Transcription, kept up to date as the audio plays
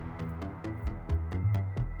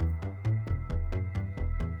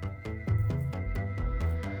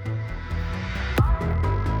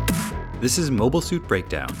This is Mobile Suit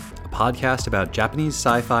Breakdown, a podcast about Japanese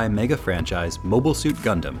sci-fi mega franchise Mobile Suit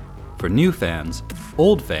Gundam for new fans,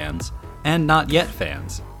 old fans, and not yet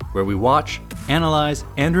fans, where we watch, analyze,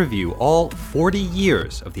 and review all 40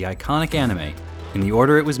 years of the iconic anime in the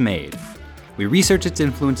order it was made. We research its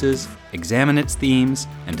influences, examine its themes,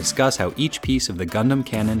 and discuss how each piece of the Gundam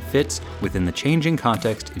canon fits within the changing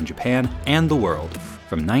context in Japan and the world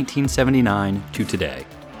from 1979 to today.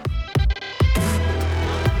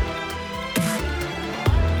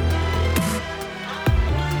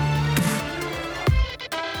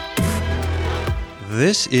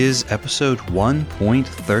 This is episode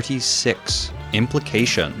 1.36,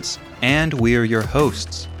 Implications, and we're your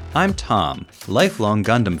hosts. I'm Tom, lifelong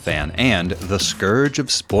Gundam fan and the scourge of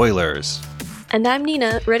spoilers. And I'm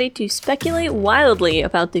Nina, ready to speculate wildly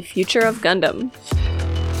about the future of Gundam.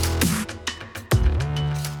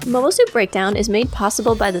 Mobile Suit Breakdown is made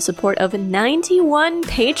possible by the support of 91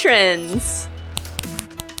 patrons.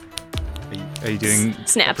 Are you doing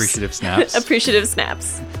snaps? Appreciative snaps? Appreciative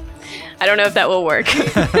snaps. I don't know if that will work.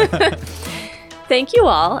 Thank you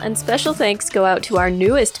all, and special thanks go out to our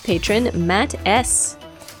newest patron, Matt S.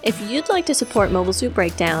 If you'd like to support Mobile Suit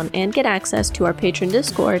Breakdown and get access to our patron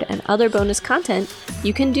Discord and other bonus content,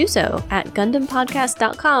 you can do so at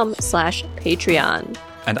GundamPodcast.com/Patreon.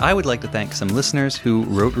 And I would like to thank some listeners who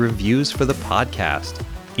wrote reviews for the podcast,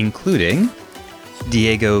 including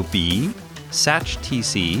Diego B, Satch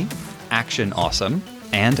TC, Action Awesome,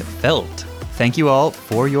 and Felt. Thank you all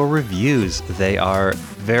for your reviews. They are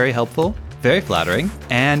very helpful, very flattering,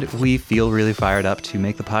 and we feel really fired up to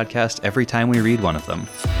make the podcast every time we read one of them.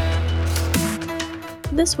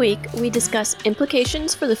 This week, we discuss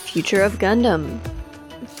implications for the future of Gundam,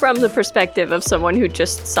 from the perspective of someone who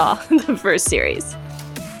just saw the first series.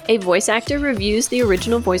 A voice actor reviews the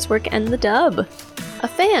original voice work and the dub. A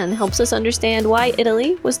fan helps us understand why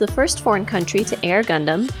Italy was the first foreign country to air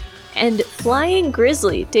Gundam. And Flying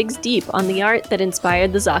Grizzly digs deep on the art that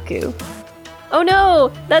inspired the Zaku. Oh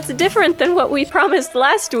no, that's different than what we promised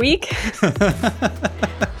last week.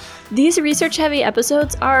 These research-heavy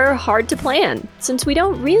episodes are hard to plan, since we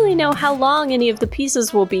don't really know how long any of the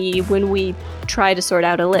pieces will be when we try to sort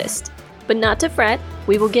out a list. But not to fret,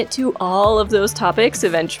 we will get to all of those topics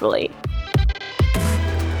eventually.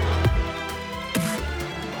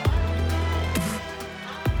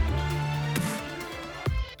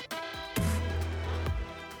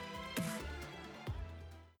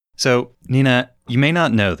 So, Nina, you may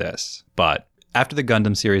not know this, but after the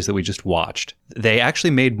Gundam series that we just watched, they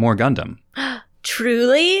actually made more Gundam.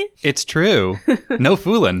 Truly? It's true. No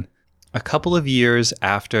foolin'. A couple of years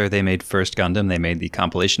after they made First Gundam, they made the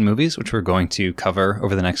compilation movies, which we're going to cover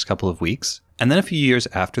over the next couple of weeks. And then a few years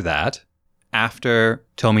after that, after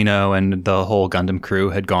Tomino and the whole Gundam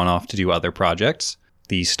crew had gone off to do other projects,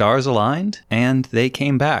 the stars aligned and they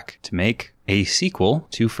came back to make a sequel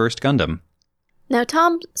to First Gundam. Now,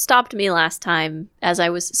 Tom stopped me last time as I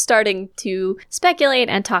was starting to speculate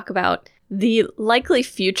and talk about the likely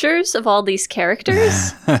futures of all these characters.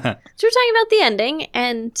 So we're talking about the ending,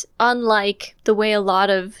 and unlike the way a lot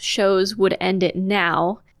of shows would end it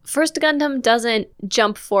now, First Gundam doesn't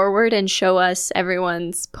jump forward and show us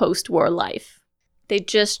everyone's post-war life. They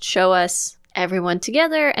just show us everyone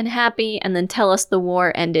together and happy, and then tell us the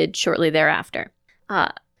war ended shortly thereafter.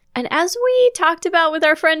 And as we talked about with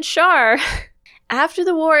our friend Shar, after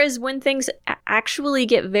the war is when things actually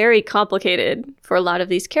get very complicated for a lot of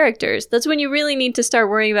these characters. That's when you really need to start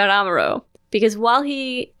worrying about Amuro. Because while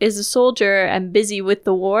he is a soldier and busy with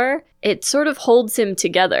the war, it sort of holds him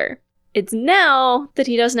together. It's now that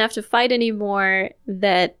he doesn't have to fight anymore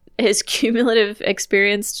that his cumulative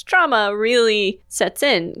experienced trauma really sets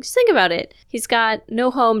in. Just think about it. He's got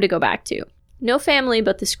no home to go back to. No family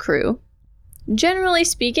but this crew. Generally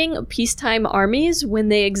speaking, peacetime armies, when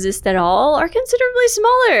they exist at all, are considerably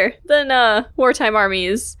smaller than wartime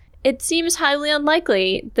armies. It seems highly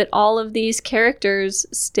unlikely that all of these characters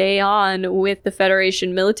stay on with the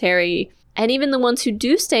Federation military, and even the ones who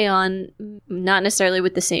do stay on, not necessarily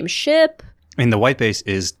with the same ship. I mean, the White Base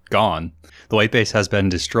is gone. The White Base has been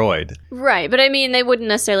destroyed. Right, but I mean, they wouldn't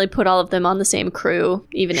necessarily put all of them on the same crew,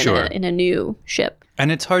 even in a new ship.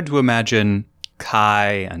 And it's hard to imagine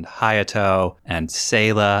Kai and Hayato and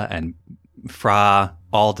Sayla and Fra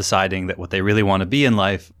all deciding that what they really want to be in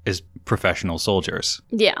life is professional soldiers.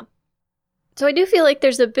 Yeah. So I do feel like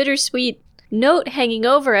there's a bittersweet note hanging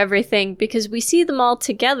over everything because we see them all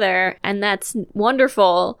together and that's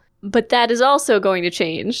wonderful, but that is also going to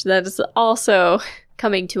change. That is also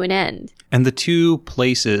coming to an end. And the two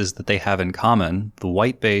places that they have in common, the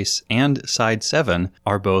White Base and Side 7,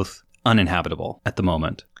 are both uninhabitable at the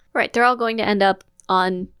moment. Right, they're all going to end up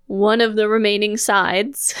on one of the remaining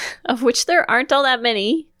sides, of which there aren't all that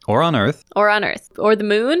many. Or on Earth. Or on Earth. Or the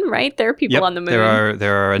moon, right? There are people on the moon.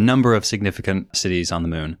 There are a number of significant cities on the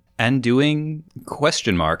moon. And doing ?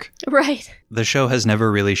 Right. The show has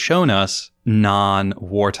never really shown us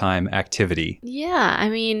non-wartime activity. Yeah, I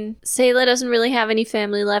mean, Sayla doesn't really have any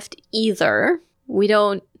family left either. We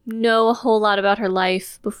don't know a whole lot about her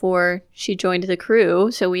life before she joined the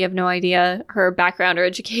crew, so we have no idea her background or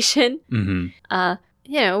education.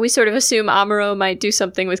 Mm-hmm. We sort of assume Amuro might do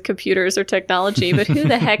something with computers or technology, but who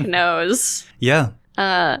the heck knows? Yeah.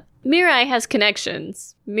 Mirai has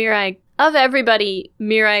connections. Of everybody,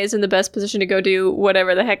 Mirai is in the best position to go do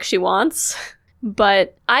whatever the heck she wants.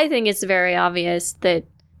 But I think it's very obvious that...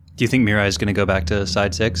 Do you think Mirai is going to go back to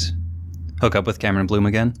Side 6? Hook up with Cameron Bloom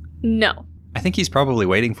again? No. I think he's probably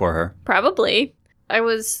waiting for her. Probably. I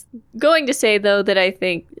was going to say, though, that I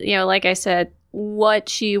think, like I said, what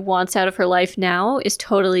she wants out of her life now is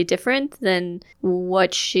totally different than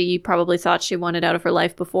what she probably thought she wanted out of her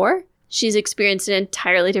life before. She's experienced an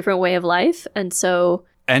entirely different way of life, and so...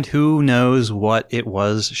 And who knows what it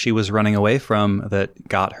was she was running away from that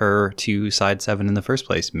got her to Side 7 in the first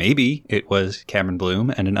place. Maybe it was Cameron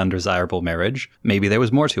Bloom and an undesirable marriage. Maybe there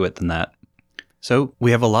was more to it than that. So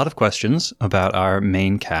we have a lot of questions about our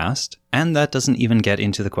main cast, and that doesn't even get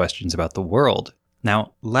into the questions about the world.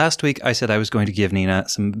 Now, last week I said I was going to give Nina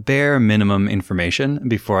some bare minimum information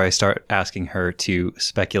before I start asking her to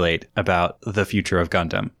speculate about the future of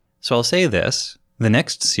Gundam. So I'll say this. The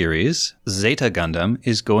next series, Zeta Gundam,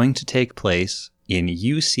 is going to take place in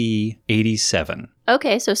UC 87.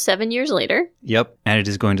 Okay, so 7 years later. Yep, and it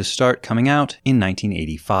is going to start coming out in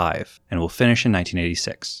 1985, and will finish in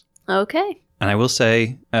 1986. Okay. And I will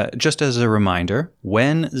say, just as a reminder,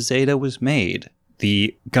 when Zeta was made,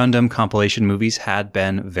 the Gundam compilation movies had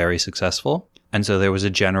been very successful, and so there was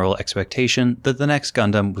a general expectation that the next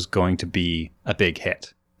Gundam was going to be a big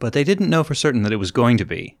hit. But they didn't know for certain that it was going to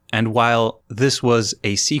be. And while this was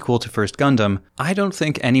a sequel to First Gundam, I don't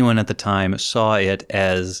think anyone at the time saw it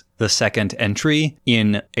as the second entry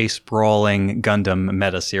in a sprawling Gundam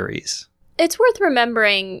meta-series. It's worth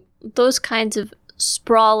remembering those kinds of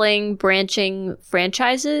sprawling, branching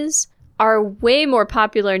franchises are way more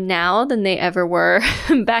popular now than they ever were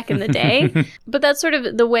back in the day. But that's sort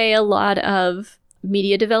of the way a lot of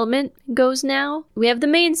media development goes now. We have the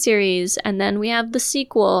main series, and then we have the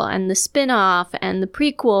sequel, and the spin-off, and the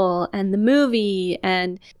prequel, and the movie,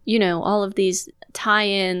 and, all of these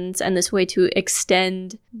tie-ins, and this way to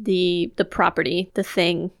extend the property, the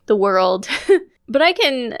thing, the world. But I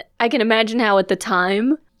can imagine how at the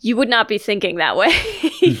time you would not be thinking that way.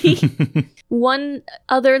 One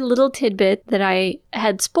other little tidbit that I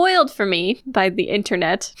had spoiled for me by the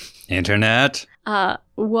internet.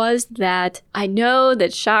 Was that I know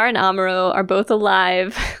that Char and Amuro are both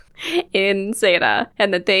alive in Zeta,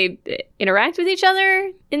 and that they interact with each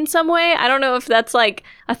other in some way. I don't know if that's like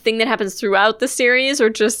a thing that happens throughout the series or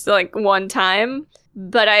just like one time,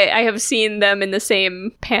 but I have seen them in the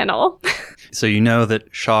same panel. So you know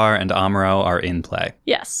that Char and Amuro are in play?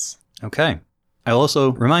 Yes. Okay. I'll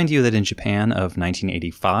also remind you that in Japan of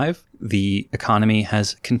 1985, the economy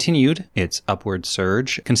has continued its upward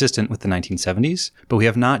surge, consistent with the 1970s, but we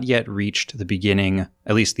have not yet reached the beginning,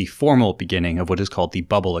 at least the formal beginning, of what is called the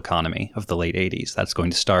bubble economy of the late 80s. That's going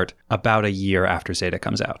to start about a year after Zeta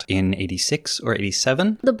comes out, in 86 or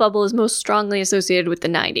 87. The bubble is most strongly associated with the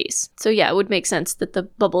 90s. So yeah, it would make sense that the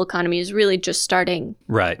bubble economy is really just starting.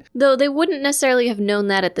 Right. Though they wouldn't necessarily have known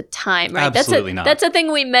that at the time, right? Absolutely not. That's a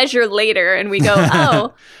thing we measure later, and we go,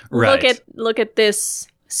 oh, right. Look at this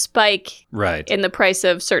spike right. in the price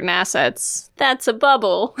of certain assets. That's a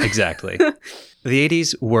bubble. Exactly. The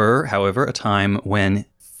 80s were, however, a time when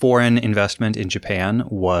foreign investment in Japan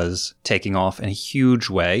was taking off in a huge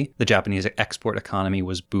way. The Japanese export economy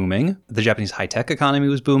was booming. The Japanese high-tech economy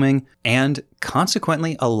was booming. And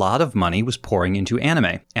consequently, a lot of money was pouring into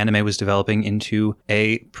anime. Anime was developing into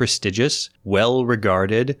a prestigious,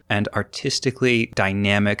 well-regarded, and artistically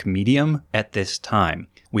dynamic medium at this time.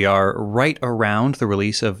 We are right around the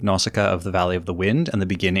release of Nausicaa of the Valley of the Wind and the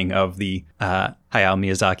beginning of the Hayao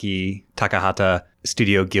Miyazaki, Takahata,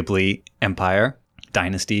 Studio Ghibli empire.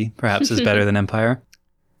 Dynasty, perhaps, is better than empire.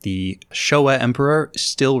 The Showa Emperor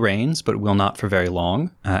still reigns, but will not for very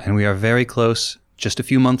long. And we are very close, just a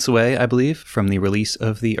few months away, I believe, from the release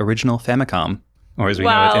of the original Famicom, or as we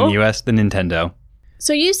know it in the US, the Nintendo.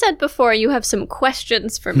 So you said before you have some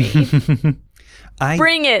questions for me.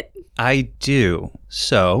 Bring it. I do.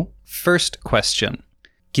 So, first question.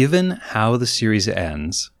 Given how the series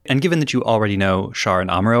ends, and given that you already know Char and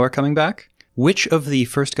Amuro are coming back, Which of the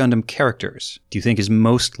First Gundam characters do you think is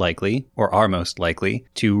most likely, or are most likely,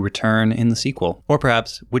 to return in the sequel? Or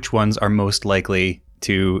perhaps, which ones are most likely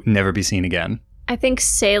to never be seen again? I think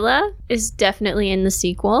Sayla is definitely in the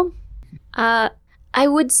sequel. I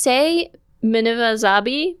would say Minerva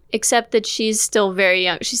Zabi, except that she's still very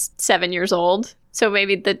young. She's 7 years old. So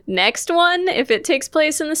maybe the next one, if it takes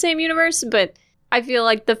place in the same universe. But I feel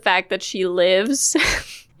like the fact that she lives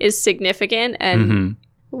is significant. And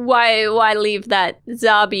why leave that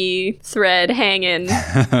Zabi thread hanging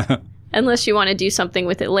unless you want to do something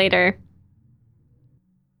with it later?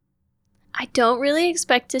 I don't really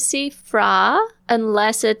expect to see Fra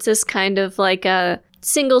unless it's this kind of like a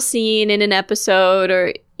single scene in an episode,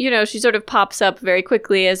 or she sort of pops up very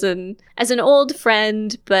quickly as an old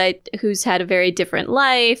friend, but who's had a very different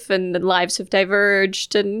life, and the lives have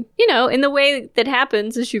diverged, and in the way that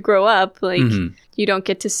happens as you grow up, like you don't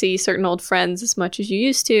get to see certain old friends as much as you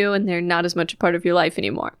used to, and they're not as much a part of your life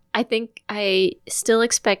anymore. I think I still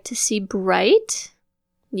expect to see Bright.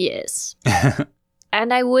 Yes.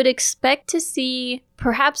 And I would expect to see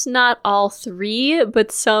perhaps not all three, but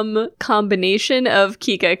some combination of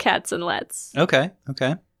Kika, Katz, and Letz. Okay.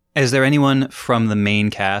 Is there anyone from the main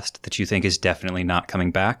cast that you think is definitely not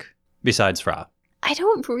coming back, besides Fra? I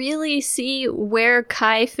don't really see where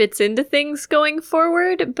Kai fits into things going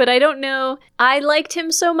forward, but I don't know. I liked him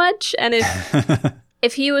so much, and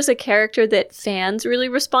if he was a character that fans really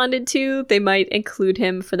responded to, they might include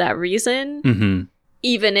him for that reason,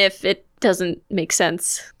 even if it doesn't make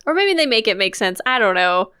sense. Or maybe they make it make sense. I don't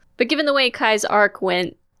know. But given the way Kai's arc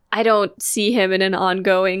went, I don't see him in an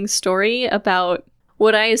ongoing story about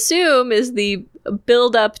what I assume is the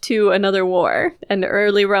build up to another war and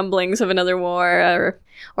early rumblings of another war,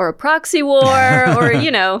 or a proxy war, or,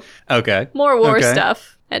 more war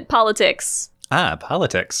stuff and politics.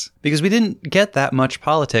 Politics. Because we didn't get that much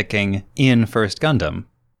politicking in First Gundam.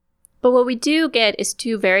 But what we do get is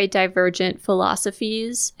two very divergent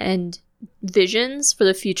philosophies and visions for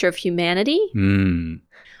the future of humanity,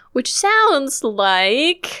 which sounds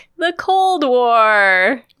like the Cold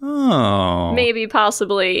War. Oh. Maybe,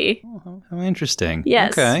 possibly. Oh, how interesting.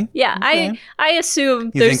 Yes. Okay. Yeah, okay. I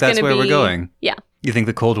assume you there's think that's going to be... where we're going? Yeah. You think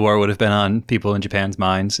the Cold War would have been on people in Japan's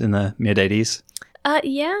minds in the mid-'80s?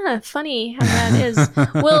 Yeah, funny how that is.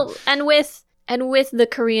 Well, and with the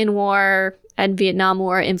Korean War and Vietnam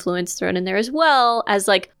War influence thrown in there as well, as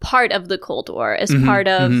like part of the Cold War, as part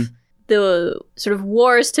of the sort of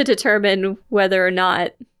wars to determine whether or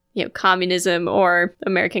not communism or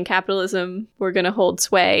American capitalism were going to hold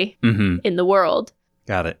sway in the world.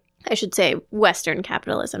 Got it. I should say Western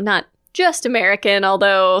capitalism, not just American,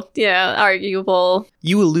 although, arguable.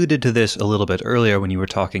 You alluded to this a little bit earlier when you were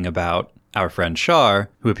talking about our friend Char,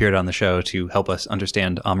 who appeared on the show to help us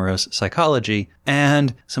understand Amuro's psychology,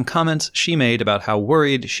 and some comments she made about how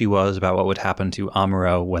worried she was about what would happen to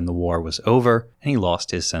Amuro when the war was over, and he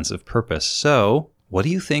lost his sense of purpose. So, what do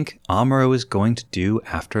you think Amuro is going to do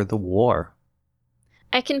after the war?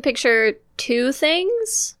 I can picture two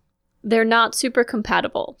things. They're not super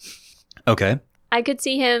compatible. Okay. I could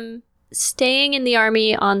see him staying in the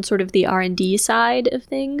army on sort of the R&D side of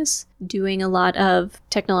things, doing a lot of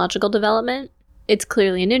technological development. It's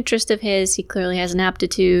clearly an interest of his. He clearly has an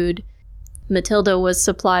aptitude. Matilda was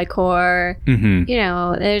supply corps. There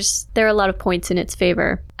are a lot of points in its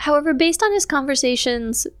favor. However, based on his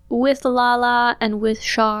conversations with Lala and with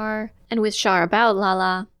Char about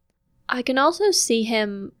Lala, I can also see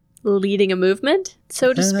him leading a movement,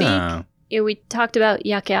 so to speak. We talked about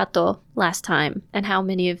Yakeato last time and how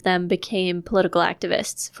many of them became political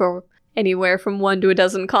activists for anywhere from 1 to a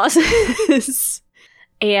dozen causes.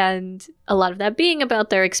 And a lot of that being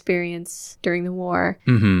about their experience during the war.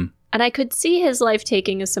 And I could see his life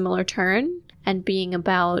taking a similar turn and being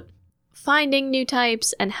about finding new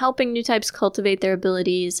types and helping new types cultivate their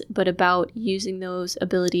abilities, but about using those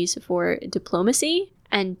abilities for diplomacy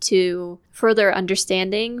and to further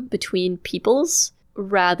understanding between peoples,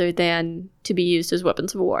 rather than to be used as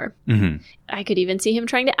weapons of war. I could even see him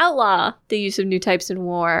trying to outlaw the use of new types in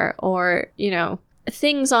war, or,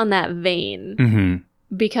 things on that vein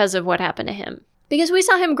because of what happened to him. Because we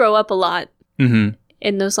saw him grow up a lot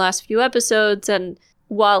in those last few episodes, and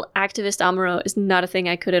while activist Amuro is not a thing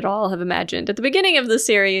I could at all have imagined at the beginning of the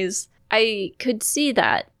series, I could see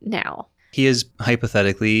that now. He is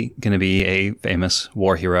hypothetically going to be a famous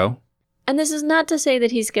war hero. And this is not to say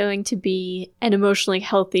that he's going to be an emotionally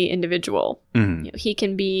healthy individual. He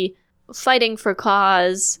can be fighting for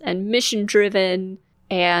cause and mission-driven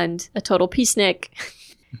and a total peacenik.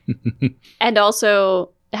 And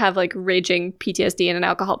also have like raging PTSD and an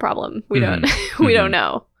alcohol problem. We don't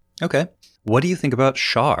know. Okay. What do you think about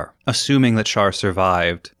Shar? Assuming that Shar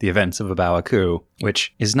survived the events of the Baoa coup,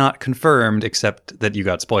 which is not confirmed except that you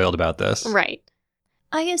got spoiled about this. Right.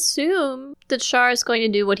 I assume that Shar is going to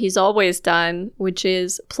do what he's always done, which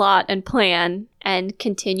is plot and plan and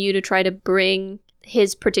continue to try to bring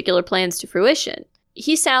his particular plans to fruition.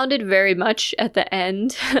 He sounded very much at the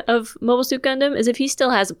end of Mobile Suit Gundam as if he still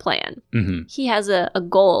has a plan. Mm-hmm. He has a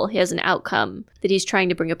goal, he has an outcome that he's trying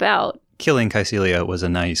to bring about. Killing Caecilia was a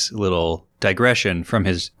nice little digression from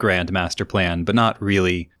his grand master plan, but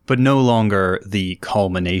no longer the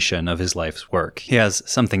culmination of his life's work. He has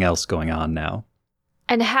something else going on now.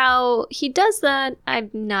 And how he does that, I'm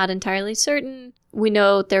not entirely certain. We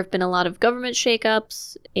know there have been a lot of government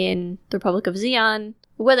shakeups in the Republic of Zeon.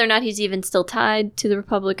 Whether or not he's even still tied to the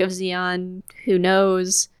Republic of Zeon, who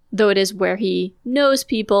knows? Though it is where he knows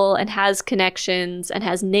people and has connections and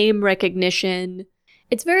has name recognition.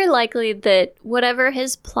 It's very likely that whatever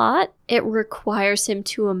his plot, it requires him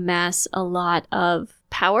to amass a lot of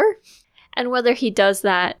power. And whether he does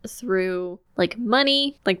that through, like,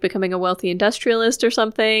 money, like becoming a wealthy industrialist or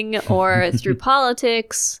something, or through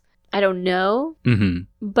politics, I don't know. Mm-hmm.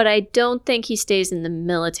 But I don't think he stays in the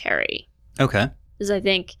military. Okay. Because I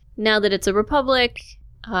think now that it's a republic,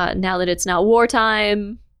 now that it's not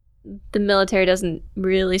wartime, the military doesn't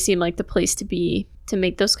really seem like the place to be to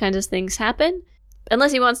make those kinds of things happen.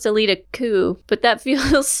 Unless he wants to lead a coup, but that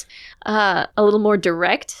feels a little more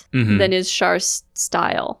direct than is Shar's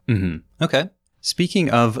style. Mm-hmm. Okay.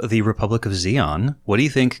 Speaking of the Republic of Zeon, what do you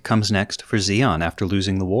think comes next for Zeon after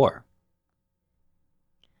losing the war?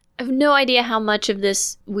 I have no idea how much of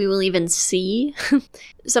this we will even see.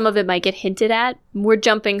 Some of it might get hinted at. We're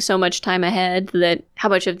jumping so much time ahead that how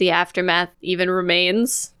much of the aftermath even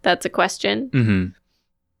remains, that's a question. Mm-hmm.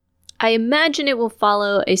 I imagine it will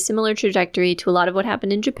follow a similar trajectory to a lot of what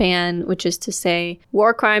happened in Japan, which is to say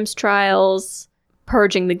war crimes trials,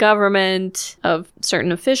 purging the government of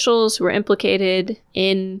certain officials who were implicated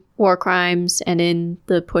in war crimes and in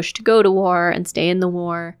the push to go to war and stay in the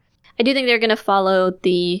war. I do think they're going to follow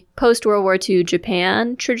the post-World War II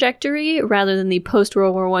Japan trajectory rather than the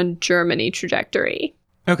post-World War I Germany trajectory.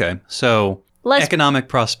 Okay, so Less economic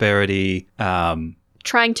prosperity,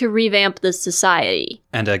 trying to revamp the society.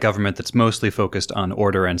 and a government that's mostly focused on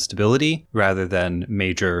order and stability rather than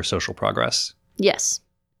major social progress. Yes.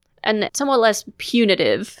 And somewhat less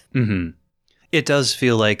punitive. Mm-hmm. It does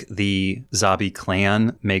feel like the Zabi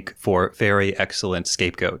clan make for very excellent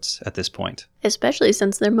scapegoats at this point. Especially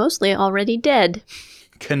since they're mostly already dead.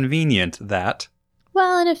 Convenient, that.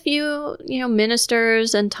 Well, and a few,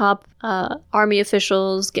 ministers and top army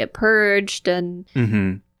officials get purged and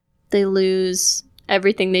they lose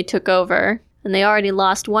everything they took over. And they already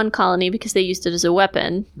lost one colony because they used it as a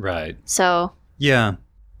weapon. Right. So. Yeah.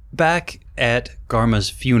 Back at Garma's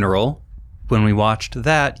funeral, when we watched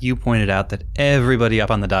that, you pointed out that everybody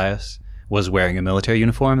up on the dais was wearing a military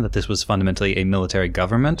uniform, that this was fundamentally a military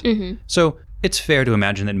government. Mm-hmm. So it's fair to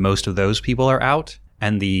imagine that most of those people are out,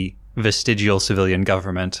 and the vestigial civilian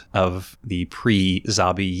government of the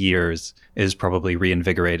pre-Zabi years is probably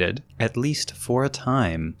reinvigorated, at least for a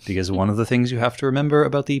time, because one of the things you have to remember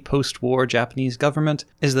about the post-war Japanese government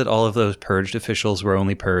is that all of those purged officials were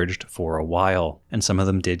only purged for a while, and some of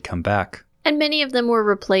them did come back. And many of them were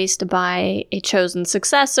replaced by a chosen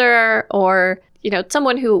successor or,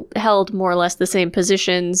 someone who held more or less the same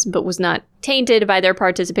positions but was not tainted by their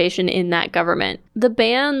participation in that government. The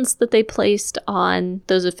bans that they placed on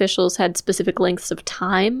those officials had specific lengths of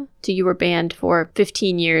time. So you were banned for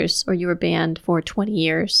 15 years or you were banned for 20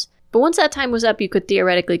 years. But once that time was up, you could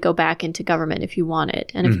theoretically go back into government if you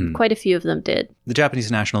wanted. And quite a few of them did. The Japanese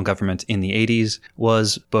national government in the 80s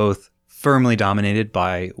was both firmly dominated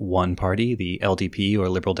by one party, the LDP or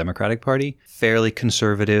Liberal Democratic Party, fairly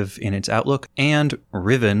conservative in its outlook, and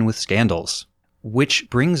riven with scandals. Which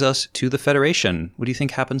brings us to the Federation. What do you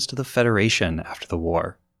think happens to the Federation after the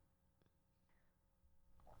war?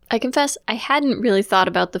 I confess I hadn't really thought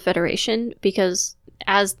about the Federation because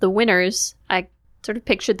as the winners, I sort of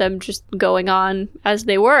pictured them just going on as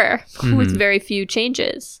they were with very few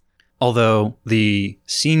changes. Although the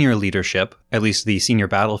senior leadership, at least the senior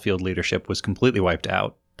battlefield leadership, was completely wiped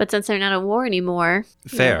out. But since they're not at war anymore,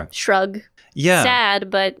 fair. Shrug. Yeah. Sad,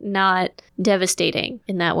 but not devastating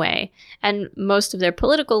in that way. And most of their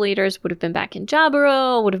political leaders would have been back in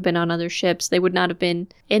Jaburo, would have been on other ships. They would not have been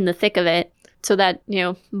in the thick of it. So that,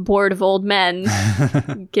 board of old men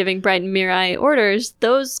giving Bright and Mirai orders,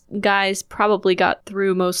 those guys probably got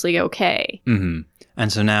through mostly okay. Mm-hmm.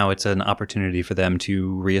 And so now it's an opportunity for them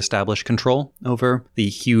to reestablish control over the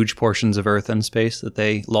huge portions of Earth and space that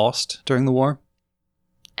they lost during the war.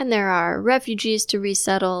 And there are refugees to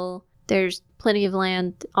resettle. There's plenty of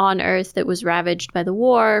land on Earth that was ravaged by the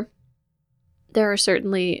war. There are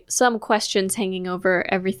certainly some questions hanging over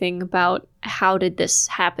everything about how did this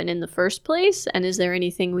happen in the first place, and is there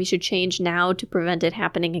anything we should change now to prevent it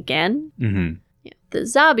happening again? Mm-hmm. Yeah. The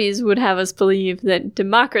zombies would have us believe that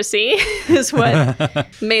democracy is what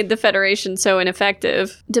made the Federation so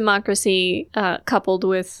ineffective. Democracy coupled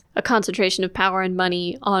with a concentration of power and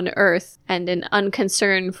money on Earth and an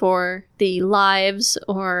unconcern for the lives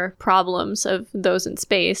or problems of those in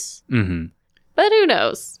space. Mm-hmm. But who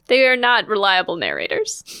knows? They are not reliable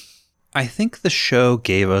narrators. I think the show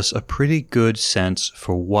gave us a pretty good sense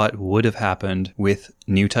for what would have happened with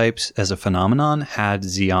new types as a phenomenon had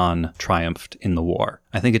Xi'an triumphed in the war.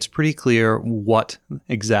 I think it's pretty clear what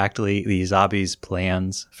exactly the zombies'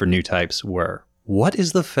 plans for new types were. What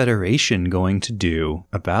is the Federation going to do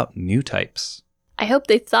about new types? I hope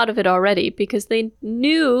they thought of it already, because they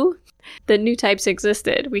knew that new types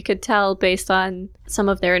existed. We could tell based on some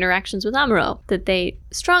of their interactions with Amuro that they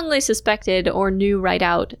strongly suspected or knew right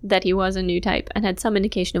out that he was a new type and had some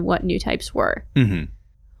indication of what new types were. Mm-hmm.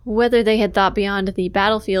 Whether they had thought beyond the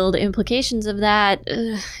battlefield implications of that,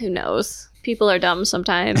 who knows? People are dumb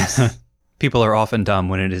sometimes. People are often dumb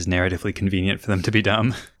when it is narratively convenient for them to be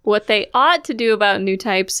dumb. What they ought to do about new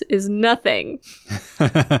types is nothing.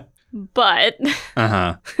 But...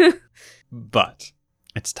 But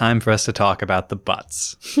it's time for us to talk about the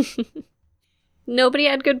butts. Nobody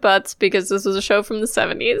had good butts because this was a show from the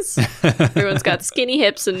 70s. Everyone's got skinny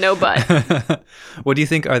hips and no butt. What do you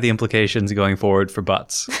think are the implications going forward for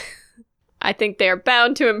butts? I think they're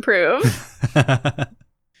bound to improve.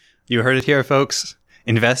 You heard it here, folks.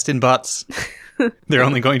 Invest in butts. They're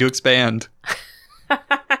only going to expand.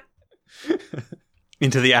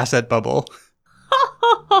 Into the asset bubble.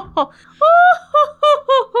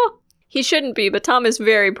 He shouldn't be, but Tom is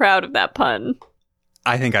very proud of that pun.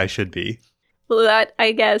 I think I should be. Well, that,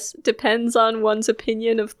 I guess, depends on one's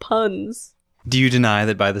opinion of puns. Do you deny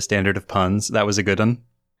that by the standard of puns, that was a good one?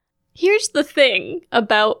 Here's the thing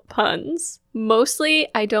about puns. Mostly,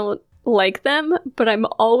 I don't like them, but I'm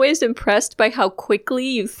always impressed by how quickly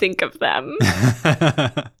you think of them.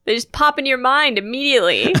 They just pop in your mind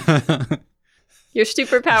immediately. Your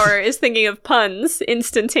superpower is thinking of puns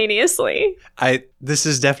instantaneously. This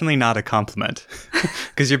is definitely not a compliment.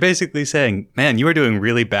 Because you're basically saying, man, you are doing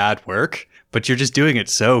really bad work, but you're just doing it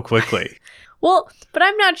so quickly. Well, but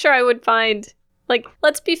I'm not sure I would find... Like,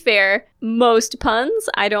 let's be fair, most puns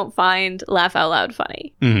I don't find laugh out loud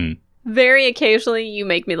funny. Mm-hmm. Very occasionally you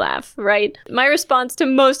make me laugh, right? My response to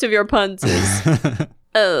most of your puns is...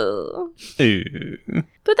 Oh. Ooh.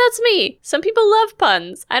 But that's me. Some people love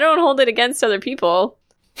puns. I don't hold it against other people.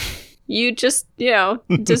 You just,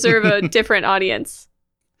 deserve a different audience.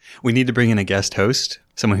 We need to bring in a guest host,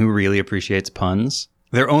 someone who really appreciates puns.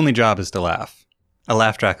 Their only job is to laugh. A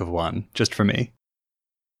laugh track of one, just for me.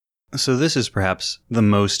 So this is perhaps the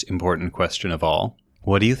most important question of all.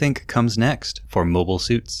 What do you think comes next for Mobile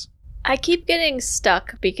Suits? I keep getting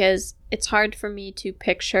stuck because it's hard for me to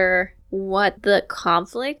picture what the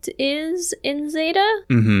conflict is in Zeta.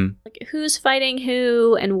 Mm-hmm. Like, who's fighting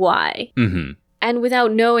who and why. Mm-hmm. And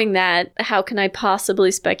without knowing that, how can I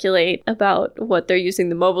possibly speculate about what they're using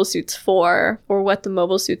the mobile suits for or what the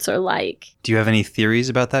mobile suits are like? Do you have any theories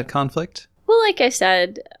about that conflict? Well, like I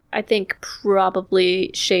said, I think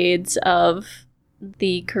probably shades of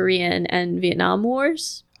the Korean and Vietnam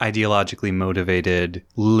Wars. Ideologically motivated,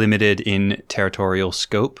 limited in territorial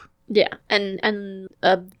scope. Yeah, and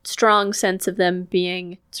a strong sense of them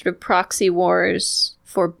being sort of proxy wars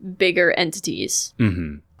for bigger entities.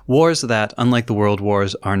 Mm-hmm. Wars that, unlike the World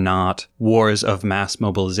Wars, are not wars of mass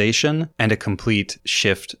mobilization and a complete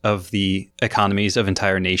shift of the economies of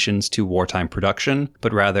entire nations to wartime production,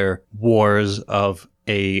 but rather wars of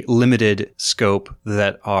a limited scope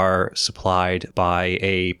that are supplied by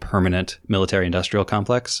a permanent military-industrial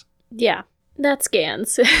complex. Yeah, that's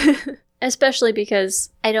GANs. Especially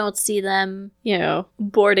because I don't see them,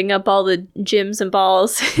 boarding up all the gyms and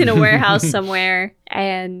balls in a warehouse somewhere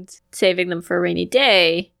and saving them for a rainy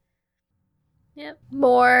day. Yep.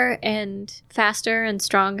 More and faster and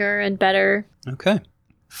stronger and better. Okay.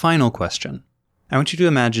 Final question. I want you to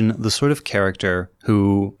imagine the sort of character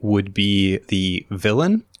who would be the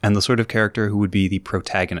villain and the sort of character who would be the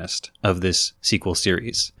protagonist of this sequel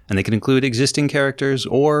series. And they can include existing characters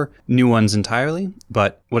or new ones entirely,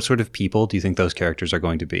 but what sort of people do you think those characters are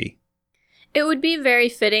going to be? It would be very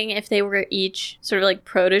fitting if they were each sort of like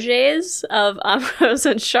proteges of Ambrose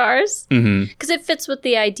and Char's. Mm-hmm. Because it fits with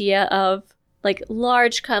the idea of like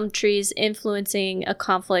large countries influencing a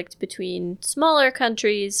conflict between smaller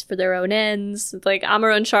countries for their own ends. Like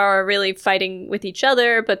Amuro and Char are really fighting with each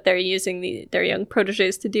other, but they're using their young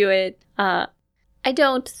proteges to do it. I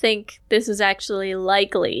don't think this is actually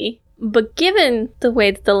likely, but given the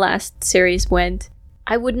way that the last series went,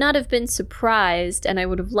 I would not have been surprised, and I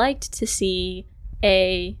would have liked to see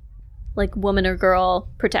a like woman or girl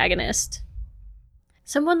protagonist.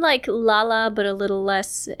 Someone like Lala, but a little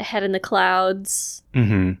less head in the clouds.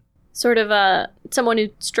 Mm-hmm. Sort of someone who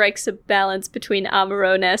strikes a balance between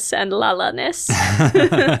Amuro-ness and Lala-ness.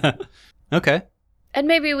 Okay. And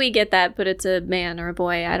maybe we get that, but it's a man or a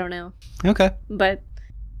boy, I don't know. Okay. But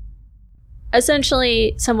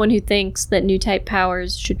essentially, someone who thinks that new type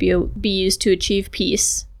powers should be used to achieve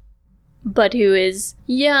peace, but who is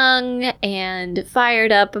young and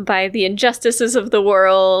fired up by the injustices of the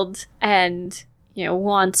world and, you know,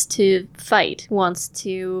 wants to fight, wants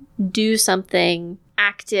to do something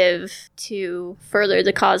active to further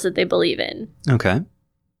the cause that they believe in. Okay.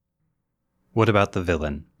 What about the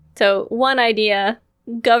villain? So one idea,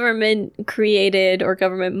 government created or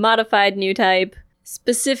government modified new type,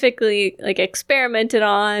 specifically like experimented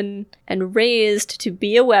on and raised to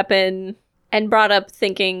be a weapon, and brought up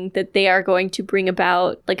thinking that they are going to bring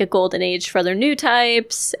about like a golden age for other new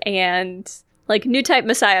types and like new type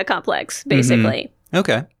messiah complex, basically. Mm-hmm.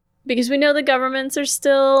 Okay. Because we know the governments are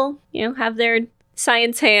still, you know, have their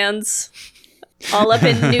science hands all up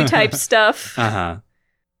in new type stuff. Uh-huh.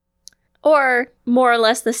 Or more or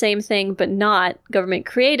less the same thing, but not government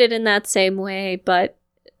created in that same way, but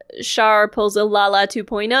Char pulls a Lala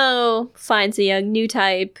 2.0, finds a young new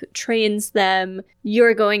type, trains them.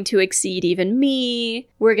 You're going to exceed even me.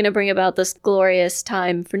 We're going to bring about this glorious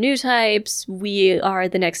time for new types. We are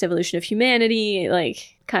the next evolution of humanity,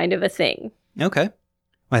 like kind of a thing. Okay.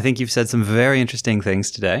 I think you've said some very interesting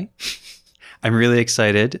things today. I'm really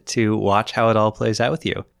excited to watch how it all plays out with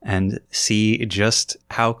you and see just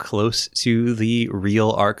how close to the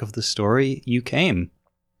real arc of the story you came.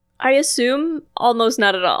 I assume almost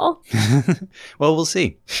not at all. Well, we'll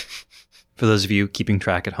see. For those of you keeping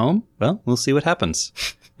track at home, well, we'll see what happens.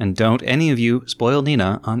 And don't any of you spoil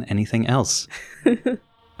Nina on anything else.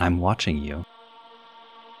 I'm watching you.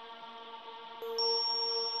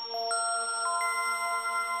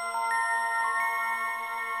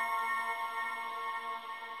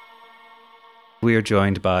 We are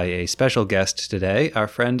joined by a special guest today, our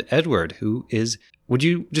friend Edward, who is, would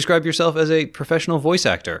you describe yourself as a professional voice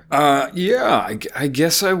actor? Yeah, I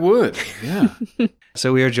guess I would. Yeah.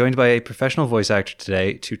 So we are joined by a professional voice actor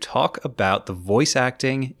today to talk about the voice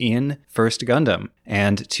acting in First Gundam.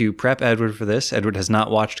 And to prep Edward for this, Edward has not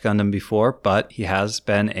watched Gundam before, but he has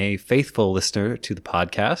been a faithful listener to the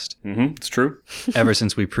podcast. Mm-hmm, it's true. Ever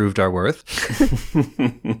since we proved our worth.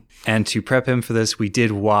 And to prep him for this, we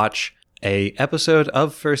did watch a episode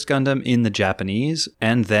of First Gundam in the Japanese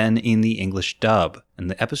and then in the English dub.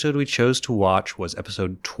 And the episode we chose to watch was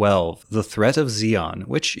episode 12, The Threat of Zeon,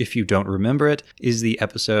 which, if you don't remember it, is the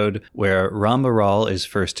episode where Ramba-Ral is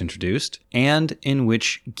first introduced and in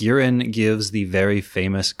which Gihren gives the very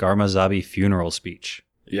famous Garmazabi funeral speech.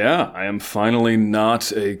 Yeah, I am finally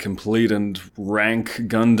not a complete and rank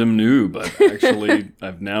Gundam noob.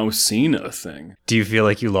 I've now seen a thing. Do you feel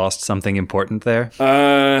like you lost something important there?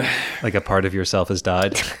 Like a part of yourself has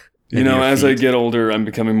died? You know, as I get older, I'm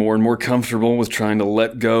becoming more and more comfortable with trying to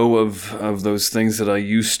let go of those things that I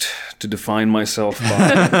used to define myself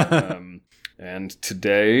by. And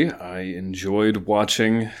today, I enjoyed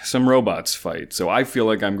watching some robots fight. So I feel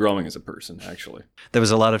like I'm growing as a person, actually. There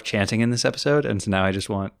was a lot of chanting in this episode, and so now I just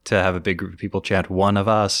want to have a big group of people chant, "One of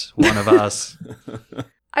us, one of us."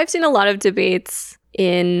 I've seen a lot of debates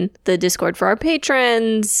in the Discord for our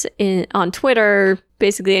patrons, on Twitter,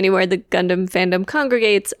 basically anywhere the Gundam fandom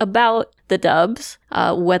congregates about the dubs,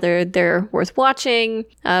 whether they're worth watching,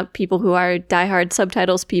 people who are diehard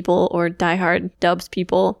subtitles people or diehard dubs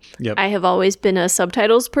people. Yep. I have always been a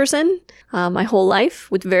subtitles person my whole life,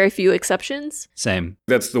 with very few exceptions. Same.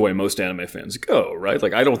 That's the way most anime fans go, right?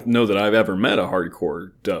 Like, I don't know that I've ever met a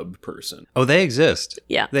hardcore dub person. Oh, they exist.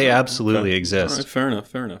 Yeah. They absolutely Okay. exist. All right,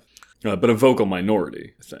 fair enough. But a vocal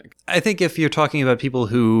minority, I think. I think if you're talking about people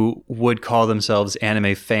who would call themselves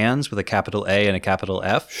anime fans with a capital A and a capital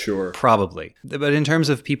F, Sure. probably. But in terms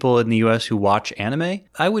of people in the US who watch anime,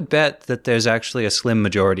 I would bet that there's actually a slim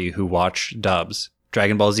majority who watch dubs.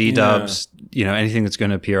 Dragon Ball Z dubs, you know, anything that's going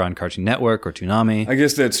to appear on Cartoon Network or Toonami. I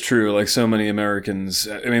guess that's true. Like so many Americans,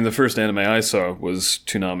 I mean, the first anime I saw was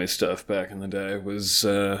Toonami stuff back in the day. It was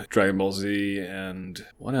Dragon Ball Z and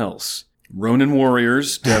what else? Ronin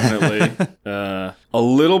Warriors, definitely. A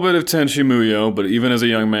little bit of Tenchi Muyo, but even as a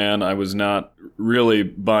young man, I was not really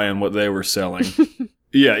buying what they were selling.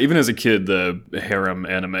 Yeah, even as a kid, the harem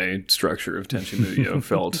anime structure of Tenchi Muyo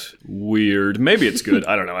felt weird. Maybe it's good.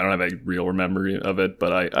 I don't know. I don't have a real memory of it,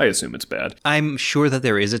 but I assume it's bad. I'm sure that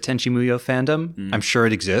there is a Tenchi Muyo fandom. I'm sure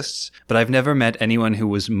it exists, but I've never met anyone who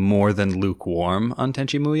was more than lukewarm on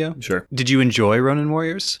Tenchi Muyo. Sure. Did you enjoy Ronin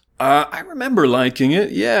Warriors? I remember liking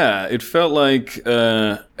it. Yeah, it felt like,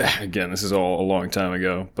 again, this is all a long time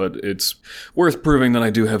ago, but it's worth proving that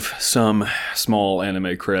I do have some small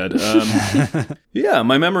anime cred. Yeah,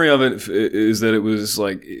 my memory of it is that it was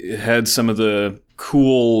like, it had some of the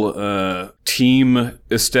cool team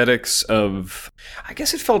aesthetics of, I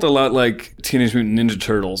guess it felt a lot like Teenage Mutant Ninja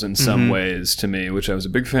Turtles in some ways to me, which I was a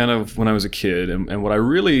big fan of when I was a kid. And what I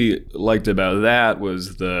really liked about that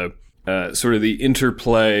was the sort of the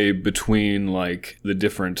interplay between like the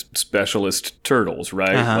different specialist turtles,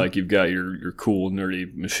 right? Like you've got your cool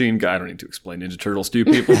nerdy machine guy. I don't need to explain Ninja Turtles to you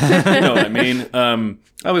people. You know what I mean?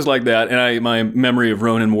 I was like that, and my memory of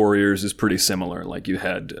Ronin Warriors is pretty similar. Like you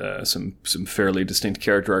had some fairly distinct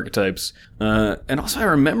character archetypes, and also I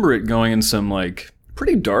remember it going in some like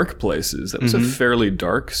pretty dark places. That was a fairly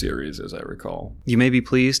dark series, as I recall. You may be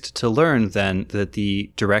pleased to learn, then, that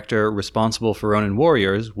the director responsible for Ronin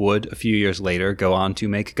Warriors would, a few years later, go on to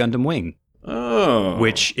make Gundam Wing. Oh.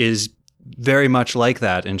 Which is very much like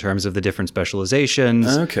that in terms of the different specializations,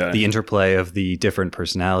 the interplay of the different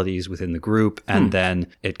personalities within the group, and then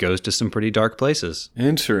it goes to some pretty dark places.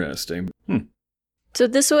 Interesting. So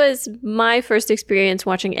this was my first experience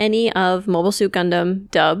watching any of Mobile Suit Gundam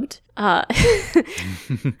dubbed.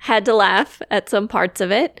 Had to laugh at some parts of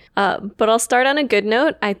it. But I'll start on a good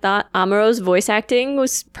note. I thought Amuro's voice acting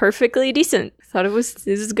was perfectly decent. I thought this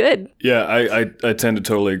is good. Yeah, I tend to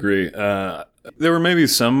totally agree. There were maybe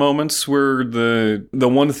some moments where the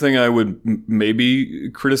one thing I would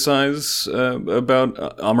maybe criticize about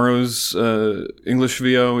Amuro's English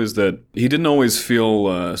VO is that he didn't always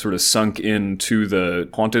feel sort of sunk into the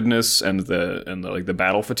hauntedness and the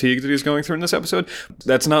battle fatigue that he's going through in this episode.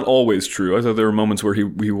 That's not always true. I thought there were moments where he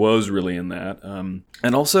was really in that,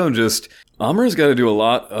 and also just Amuro's got to do a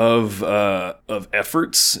lot of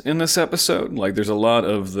efforts in this episode. Like there's a lot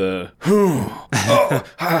of the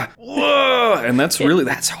whoa, and that's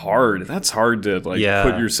hard. That's hard to put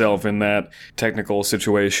yourself in that technical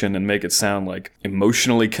situation and make it sound like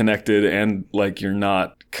emotionally connected and like you're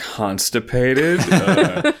not constipated.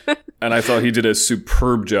 And I thought he did a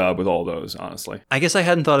superb job with all those, honestly. I guess I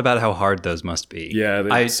hadn't thought about how hard those must be. Yeah,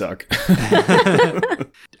 they suck.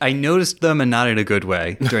 I noticed them, and not in a good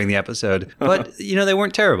way, during the episode. But, they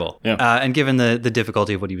weren't terrible. Yeah. And given the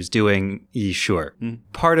difficulty of what he was doing, sure.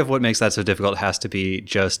 Part of what makes that so difficult has to be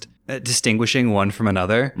just distinguishing one from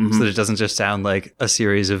another so that it doesn't just sound like a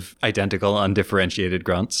series of identical, undifferentiated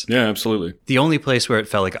grunts. Yeah, absolutely. The only place where it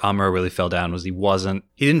felt like Amuro really fell down was he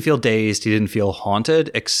didn't feel dazed, he didn't feel haunted,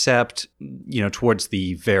 except, towards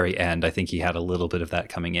the very end, I think he had a little bit of that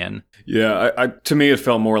coming in. Yeah, to me, it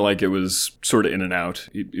felt more like it was sort of in and out.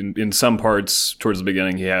 In some parts, towards the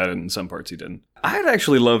beginning, he had it, in some parts, he didn't. I'd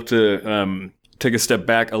actually love to take a step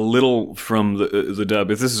back a little from the dub,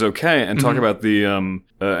 if this is okay, and talk about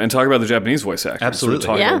the Japanese voice actors. Absolutely.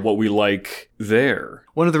 Sort of talk about what we like there.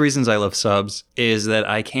 One of the reasons I love subs is that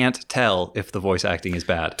I can't tell if the voice acting is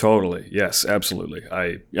bad. Totally. Yes, absolutely.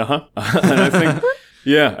 And I think,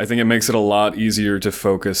 I think it makes it a lot easier to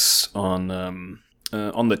focus on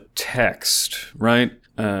the text, right?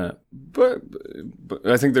 But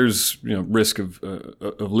I think there's risk of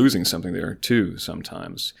losing something there too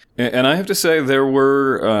sometimes. And I have to say there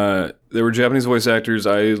were Japanese voice actors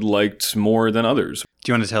I liked more than others.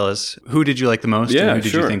 Do you want to tell us who did you like the most? Yeah, and who did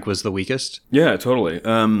sure. you think was the weakest? Yeah, totally.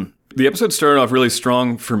 The episode started off really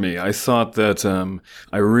strong for me. I thought that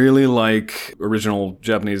I really like original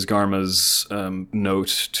Japanese Garma's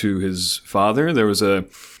note to his father. There was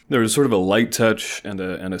sort of a light touch and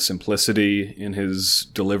a simplicity in his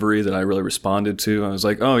delivery that I really responded to. I was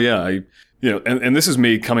like, oh yeah, and this is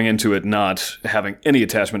me coming into it not having any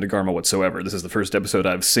attachment to Garma whatsoever. This is the first episode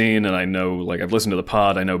I've seen, and I know, I've listened to the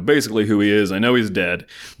pod. I know basically who he is. I know he's dead,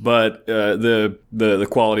 but the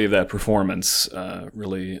quality of that performance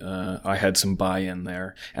really, I had some buy-in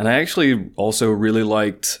there, and I actually also really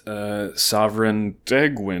liked Sovereign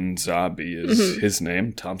Degwin Zabi is his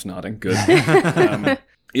name. Tom's nodding. Good.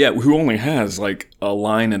 Yeah, who only has a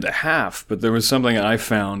line and a half, but there was something I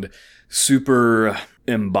found super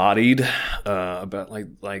embodied, about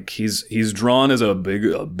like he's drawn as a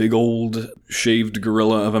big old shaved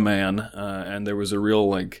gorilla of a man, and there was a real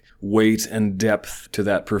like weight and depth to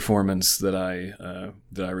that performance that I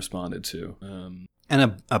responded to.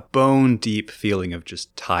 And a bone deep feeling of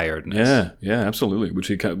just tiredness. Yeah, absolutely.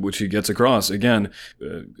 Which he gets across. Again,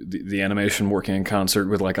 the animation working in concert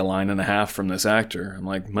with like a line and a half from this actor. I'm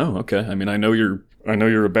like, oh, okay. I mean, I know you're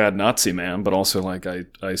a bad Nazi man, but also like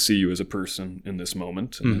I see you as a person in this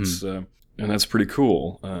moment, and that's pretty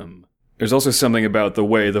cool. There's also something about the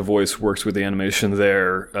way the voice works with the animation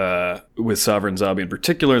there, with Sovereign Zombie in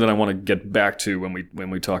particular, that I want to get back to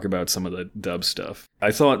when we talk about some of the dub stuff.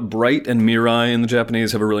 I thought Bright and Mirai in the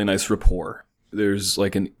Japanese have a really nice rapport. There's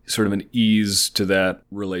like an sort of an ease to that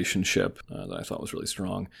relationship that I thought was really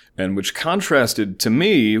strong, and which contrasted to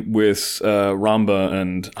me with Ramba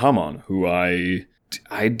and Hamon, who I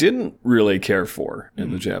didn't really care for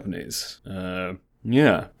in the Japanese.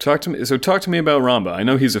 Yeah, talk to me about Ramba. I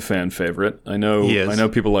know he's a fan favorite. I know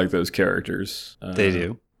people like those characters. They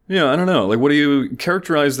do. Yeah, I don't know. Like, what do you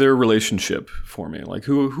characterize their relationship for me? Like,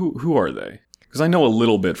 who are they? Because I know a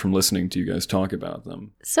little bit from listening to you guys talk about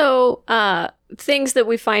them. So, things that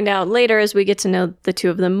we find out later as we get to know the two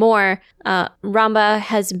of them more. Ramba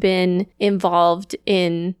has been involved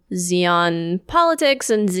in Zeon politics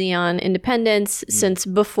and Zeon independence since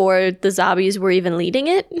before the Zombies were even leading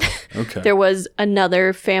it. Okay. There was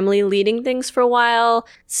another family leading things for a while,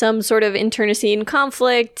 some sort of internecine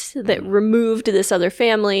conflict that removed this other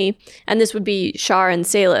family, and this would be Char and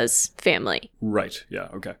Sayla's family. Right, yeah,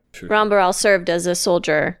 okay. Sure. Ramba served as a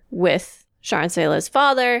soldier with Char and Sayla's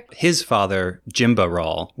father. His father, Jimba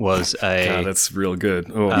Ral, was God, that's real good.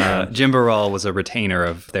 Oh, man. Jimba Ral was a retainer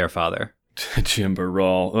of their father. Jimba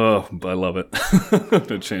Ral. Oh, I love it. I'm going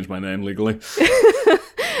to change my name legally.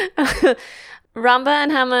 Ramba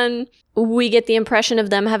and Hamon, we get the impression of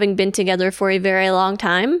them having been together for a very long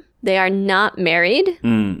time. They are not married.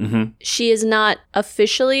 Mm-hmm. She is not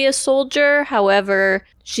officially a soldier. However,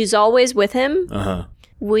 she's always with him. Uh-huh.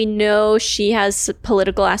 We know she has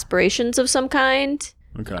political aspirations of some kind.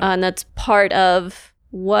 Okay. And that's part of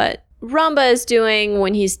what Ramba is doing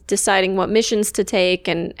when he's deciding what missions to take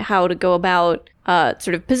and how to go about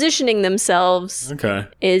sort of positioning themselves. Okay.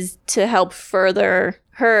 Is to help further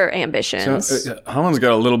her ambitions. So, Hamon's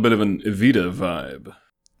got a little bit of an Evita vibe.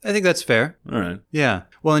 I think that's fair. All right. Yeah.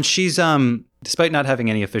 Well, and she's, despite not having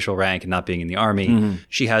any official rank and not being in the army,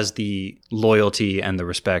 she has the loyalty and the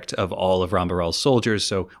respect of all of Ramba Ral's soldiers.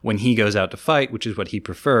 So when he goes out to fight, which is what he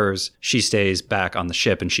prefers, she stays back on the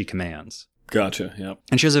ship and she commands. Gotcha, yep.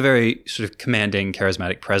 And she has a very sort of commanding,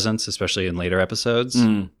 charismatic presence, especially in later episodes.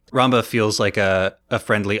 Ramba feels like a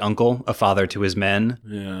friendly uncle, a father to his men.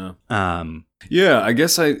 Yeah. Yeah, I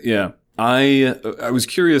guess I was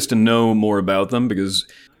curious to know more about them because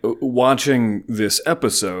watching this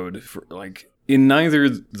episode, in neither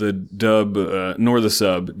the dub nor the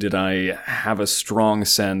sub did I have a strong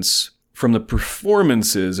sense from the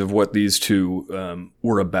performances of what these two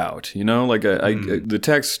were about. You know, like the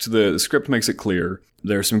text, the script makes it clear.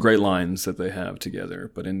 There are some great lines that they have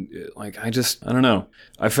together, but I don't know.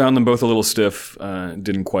 I found them both a little stiff.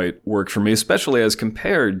 Didn't quite work for me, especially as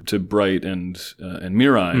compared to Bright and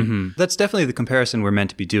Mirai. Mm-hmm. That's definitely the comparison we're meant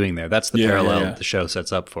to be doing there. That's the parallel the show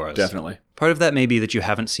sets up for us. Definitely. Part of that may be that you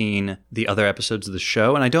haven't seen the other episodes of the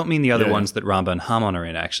show, and I don't mean the other ones that Ramba and Hamon are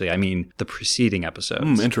in, actually. I mean the preceding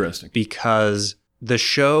episodes. Interesting. Because the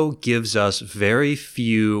show gives us very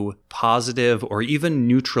few positive or even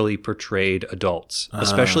neutrally portrayed adults,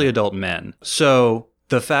 especially adult men. So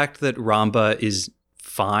the fact that Ramba is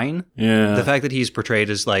fine, the fact that he's portrayed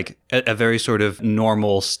as like a very sort of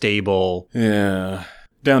normal, stable... Yeah,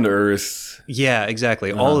 down to earth. Yeah,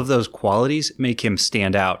 exactly. All of those qualities make him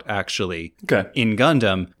stand out, actually, in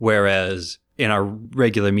Gundam, whereas... in our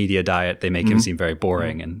regular media diet, they make him seem very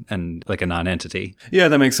boring and like a non-entity. Yeah,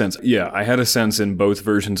 that makes sense. Yeah, I had a sense in both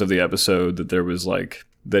versions of the episode that there was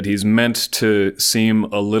that he's meant to seem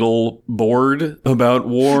a little bored about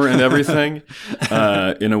war and everything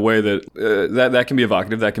in a way that can be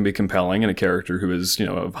evocative, that can be compelling in a character who is,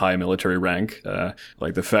 of high military rank.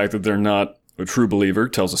 Like the fact that they're not a true believer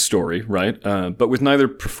tells a story, right? But with neither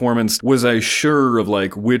performance was I sure of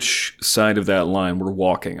which side of that line we're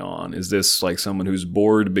walking on. Is this like someone who's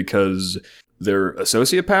bored because they're a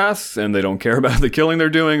sociopath and they don't care about the killing they're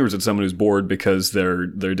doing, or is it someone who's bored because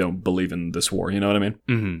they don't believe in this war? You know what I mean?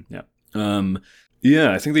 Mm-hmm. Yeah.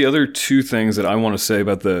 Yeah. I think the other two things that I want to say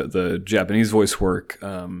about the Japanese voice work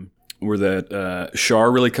were that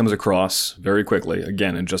Char really comes across very quickly,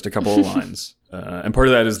 again in just a couple of lines. And part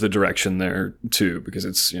of that is the direction there too, because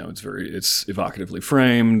it's evocatively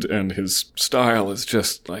framed, and his style is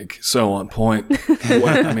just like so on point.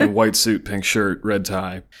 White suit, pink shirt, red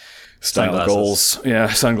tie, style Sunglasses. goals. Yeah,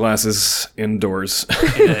 sunglasses indoors.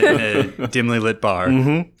 in a dimly lit bar.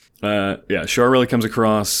 Shar really comes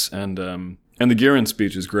across, and the Girin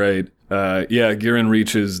speech is great. Girin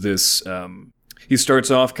reaches this. He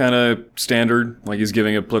starts off kind of standard, like he's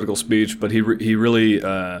giving a political speech, but he really.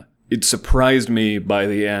 It surprised me by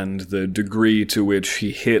the end the degree to which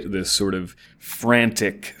he hit this sort of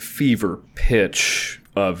frantic fever pitch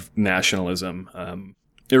of nationalism.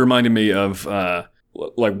 It reminded me of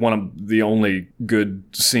like one of the only good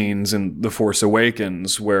scenes in The Force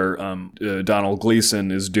Awakens, where Donald Gleason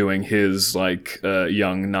is doing his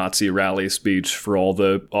young Nazi rally speech for all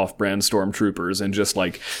the off-brand stormtroopers and just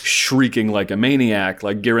like shrieking like a maniac.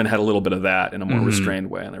 Like Girin had a little bit of that in a more restrained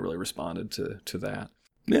way, and I really responded to that.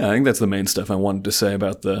 Yeah, I think that's the main stuff I wanted to say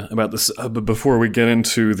about this. But before we get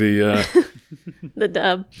into the The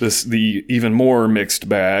dub. the even more mixed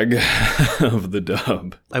bag of the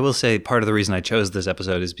dub, I will say part of the reason I chose this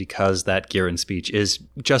episode is because that Girin speech is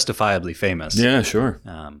justifiably famous. yeah, sure,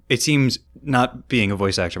 It seems, not being a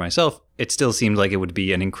voice actor myself, it still seemed like it would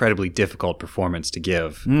be an incredibly difficult performance to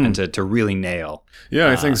give and to really nail.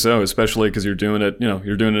 yeah, I think so, especially because you're doing it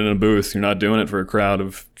in a booth. You're not doing it for a crowd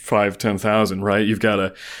of 5,000-10,000, right? You've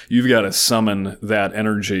got to summon that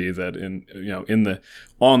energy that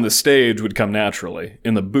on the stage would come naturally.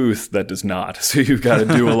 In the booth, that does not. So you've got to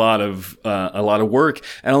do a lot of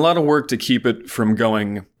work to keep it from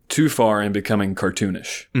going too far and becoming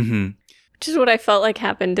cartoonish. Which is what I felt like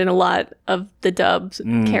happened in a lot of the dub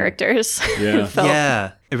characters. Yeah.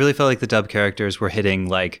 Yeah, it really felt like the dub characters were hitting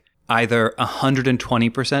like either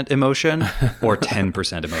 120% emotion or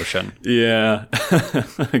 10% emotion. Yeah,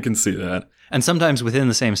 I can see that. And sometimes within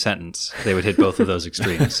the same sentence, they would hit both of those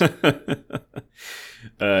extremes.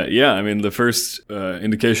 The first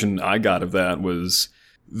indication I got of that was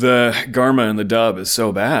the Garma in the dub is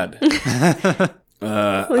so bad.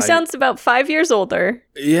 Well, he sounds about 5 years older.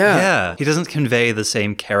 Yeah, he doesn't convey the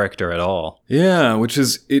same character at all. Yeah, which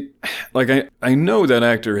is it. Like I know that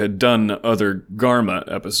actor had done other Garma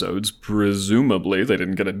episodes. Presumably, they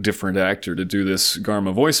didn't get a different actor to do this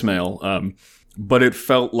Garma voicemail. But it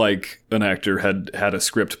felt like an actor had a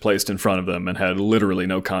script placed in front of them and had literally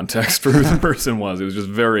no context for who the person was. It was just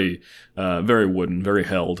very, very wooden, very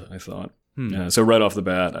held, I thought. So right off the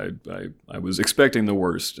bat, I was expecting the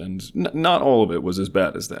worst, and not all of it was as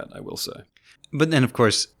bad as that, I will say. But then, of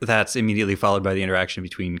course, that's immediately followed by the interaction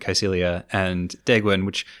between Kycilia and Degwin,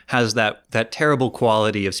 which has that terrible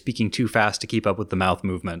quality of speaking too fast to keep up with the mouth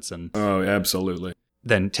movements, and Oh, absolutely.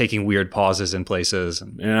 then taking weird pauses in places.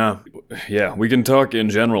 Yeah, we can talk in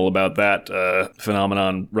general about that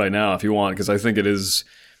phenomenon right now if you want, because I think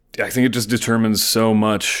it just determines so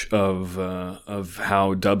much of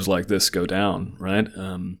how dubs like this go down, right?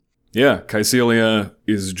 Kycilia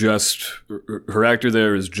is her actor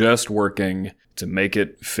there is just working to make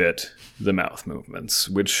it fit the mouth movements,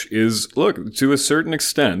 which is, look, to a certain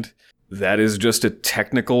extent, that is just a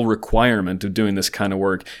technical requirement of doing this kind of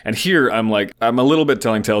work. And here, I'm a little bit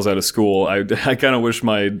telling tales out of school. I kind of wish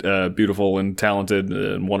my beautiful and talented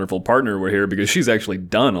and wonderful partner were here, because she's actually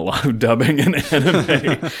done a lot of dubbing in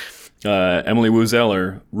anime. Emily Wu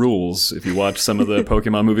Zeller rules. If you watch some of the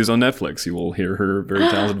Pokemon movies on Netflix, you will hear her very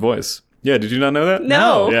talented voice. Yeah, did you not know that?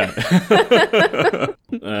 No. Yeah.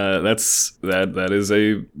 That is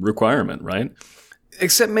a requirement, right?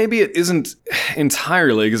 Except maybe it isn't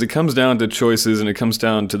entirely, because it comes down to choices and it comes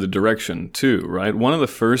down to the direction too, right? One of the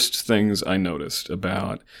first things I noticed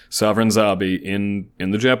about Sovereign Zabi in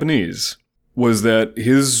the Japanese was that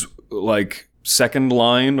his second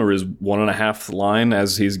line, or his 1.5th line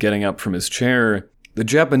as he's getting up from his chair, the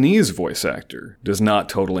Japanese voice actor does not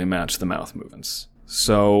totally match the mouth movements.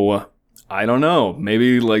 So I don't know.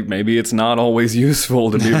 Maybe it's not always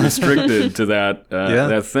useful to be restricted to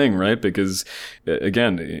that thing, right? Because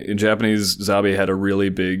again, in Japanese, Zabi had a really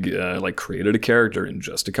big created a character in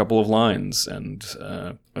just a couple of lines, and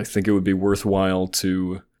I think it would be worthwhile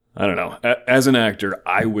to. I don't know. As an actor,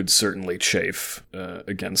 I would certainly chafe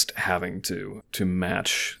against having to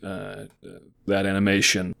match that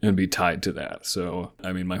animation and be tied to that. So,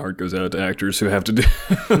 I mean, my heart goes out to actors who have to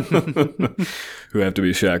who have to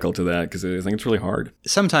be shackled to that, because I think it's really hard.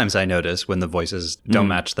 Sometimes I notice when the voices don't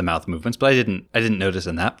match the mouth movements, but I didn't notice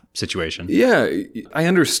in that situation. Yeah, I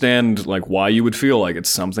understand why you would feel like it's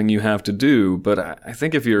something you have to do, but I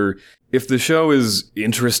think if the show is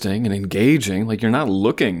interesting and engaging, you're not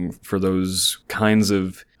looking for those kinds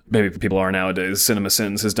of maybe people are nowadays.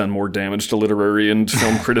 CinemaSins has done more damage to literary and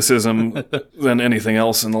film criticism than anything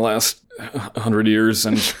else in the last 100 years,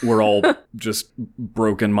 and we're all just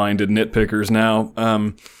broken-minded nitpickers now.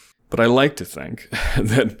 But I like to think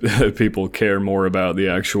that people care more about the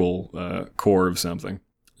actual core of something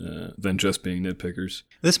than just being nitpickers.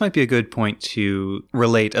 This might be a good point to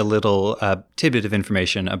relate a little tidbit of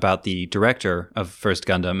information about the director of First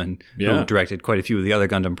Gundam, and who directed quite a few of the other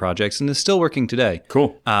Gundam projects and is still working today.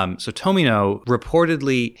 Cool. So Tomino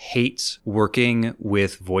reportedly hates working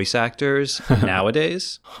with voice actors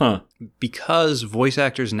nowadays because voice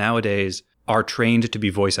actors nowadays are trained to be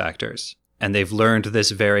voice actors. And they've learned this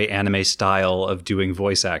very anime style of doing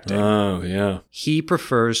voice acting. Oh, yeah. He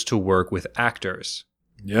prefers to work with actors.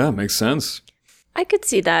 Yeah, makes sense. I could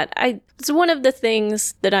see that. It's one of the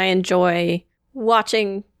things that I enjoy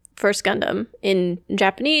watching First Gundam in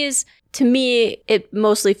Japanese. To me, it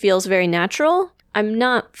mostly feels very natural. I'm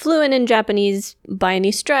not fluent in Japanese by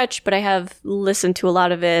any stretch, but I have listened to a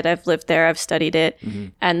lot of it. I've lived there. I've studied it. Mm-hmm.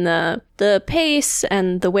 And the pace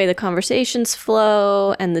and the way the conversations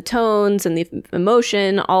flow and the tones and the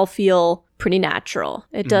emotion all feel pretty natural.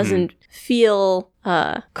 It doesn't feel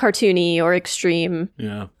cartoony or extreme.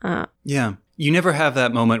 Yeah. Yeah. You never have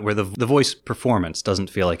that moment where the voice performance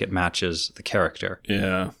doesn't feel like it matches the character.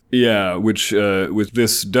 Yeah. Yeah, which with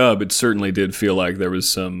this dub, it certainly did feel like there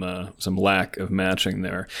was some lack of matching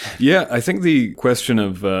there. Yeah, I think the question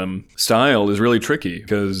of style is really tricky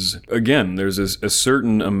because, again, there's a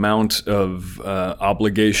certain amount of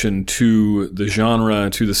obligation to the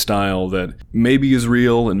genre, to the style that maybe is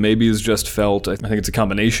real and maybe is just felt. I think it's a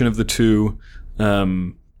combination of the two.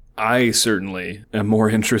 I certainly am more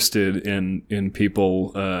interested in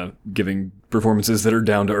people giving performances that are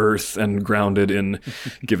down to earth and grounded in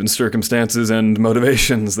given circumstances and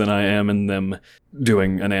motivations than I am in them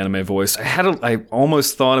doing an anime voice. I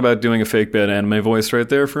almost thought about doing a fake bad anime voice right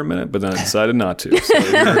there for a minute, but then I decided not to.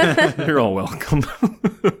 So you're all welcome.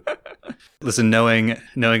 Listen, knowing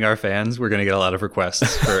our fans, we're going to get a lot of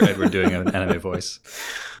requests for Edward doing an anime voice.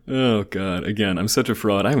 Oh God! Again, I'm such a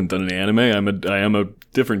fraud. I haven't done any anime. I am a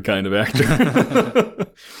different kind of actor.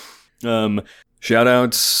 Shout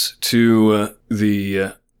outs to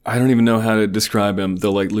the I don't even know how to describe him. The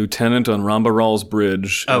lieutenant on Ramba Rawl's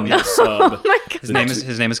bridge. Oh yeah. Oh my God. His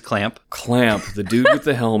name is Clamp. Clamp, the dude with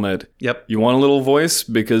the helmet. Yep. You want a little voice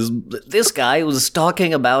because this guy was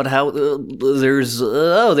talking about how there's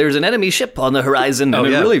an enemy ship on the horizon. And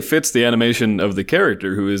it really fits the animation of the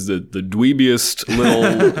character, who is the dweebiest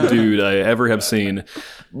little dude I ever have seen.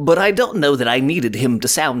 But I don't know that I needed him to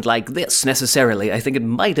sound like this necessarily. I think it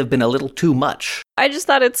might have been a little too much. I just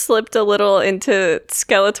thought it slipped a little into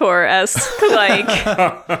Skeletor-esque,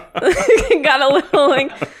 got a little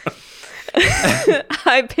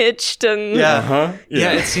high-pitched and... Yeah.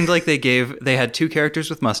 Yeah, it seemed like they had two characters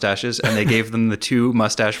with mustaches, and they gave them the two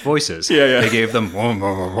mustache voices. Yeah. They gave them...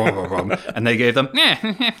 and they gave them...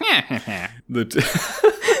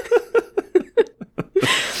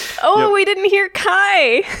 We didn't hear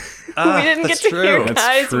Kai. We didn't get to hear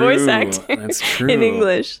Kai's voice acting in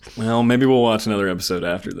English. Well, maybe we'll watch another episode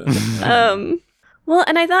after that. Well,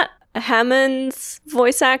 and I thought Hammond's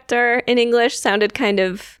voice actor in English sounded kind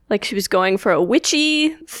of like she was going for a witchy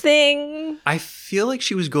thing. I feel like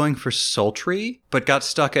she was going for sultry, but got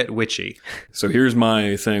stuck at witchy. So here's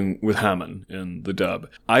my thing with Hammond in the dub.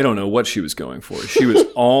 I don't know what she was going for. She was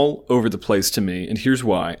all over the place to me, and here's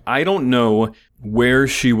why. I don't know where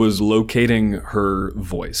she was locating her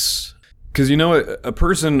voice. Because, a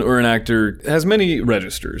person or an actor has many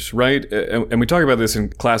registers, right? And we talk about this in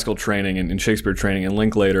classical training and in Shakespeare training, and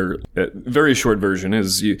Linklater, very short version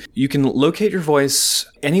is you can locate your voice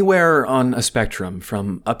anywhere on a spectrum,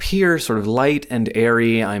 from up here, sort of light and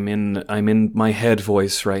airy. I'm in my head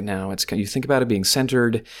voice right now. You think about it being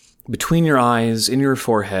centered between your eyes, in your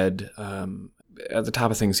forehead, at the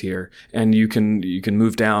top of things here, and you can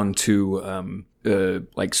move down to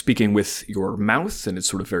speaking with your mouth, and it's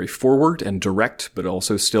sort of very forward and direct, but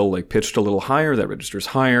also still pitched a little higher. That registers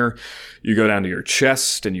higher. You go down to your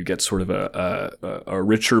chest, and you get sort of a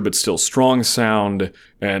richer but still strong sound.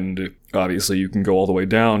 And obviously, you can go all the way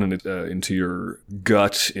down and into your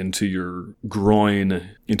gut, into your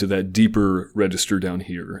groin, into that deeper register down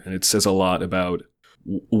here. And it says a lot about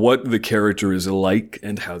what the character is like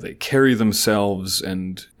and how they carry themselves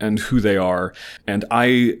and who they are. And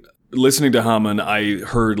listening to Hammond, I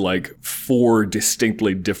heard 4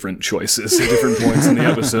 distinctly different choices at different points in the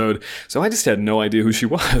episode. So I just had no idea who she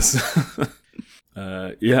was.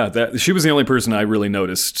 She was the only person I really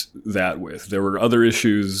noticed that with. There were other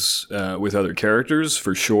issues with other characters,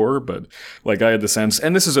 for sure, but like I had the sense,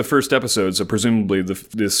 and this is a first episode, so presumably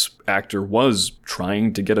this actor was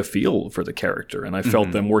trying to get a feel for the character, and I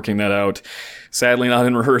felt them working that out, sadly not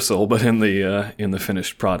in rehearsal, but in the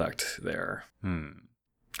finished product there.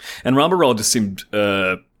 And Rambarel just seemed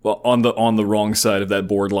on the wrong side of that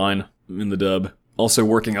board line in the dub. Also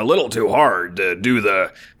working a little too hard to do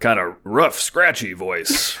the kind of rough, scratchy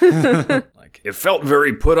voice. Like, it felt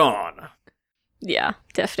very put on. Yeah,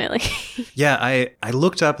 definitely. Yeah, I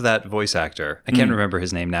looked up that voice actor. I can't remember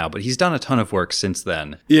his name now, but he's done a ton of work since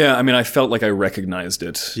then. Yeah, I mean, I felt like I recognized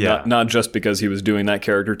it. Yeah. Not just because he was doing that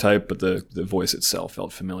character type, but the voice itself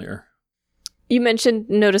felt familiar. You mentioned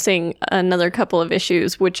noticing another couple of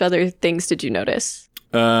issues. Which other things did you notice?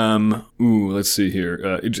 Let's see here.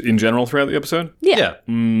 In general throughout the episode? Yeah.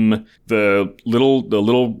 The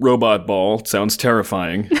little robot ball sounds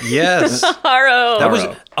terrifying. Yes. Haro. That was,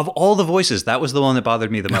 of all the voices, that was the one that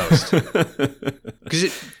bothered me the most.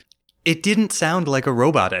 Because it didn't sound like a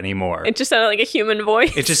robot anymore. It just sounded like a human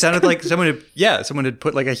voice. It just sounded like someone had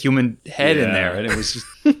put like a human head in there, and it was just...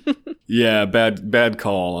 Yeah, bad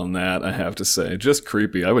call on that, I have to say. Just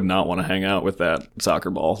creepy. I would not want to hang out with that soccer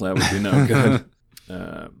ball. That would be no good.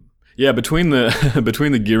 Between the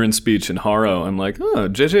Giran speech and Haro, I'm like,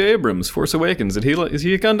 J.J. Abrams, Force Awakens. Is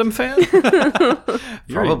he a Gundam fan?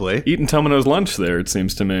 Probably. Eating Tomino's lunch there, it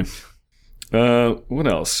seems to me. What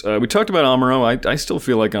else? We talked about Amuro. I still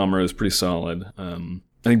feel like Amuro is pretty solid. I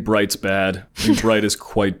think Bright's bad. I think Bright is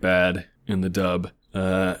quite bad in the dub.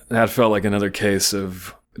 That felt like another case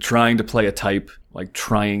of trying to play a type, like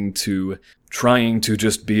trying to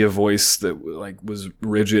just be a voice that like was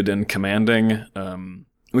rigid and commanding,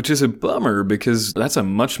 which is a bummer because that's a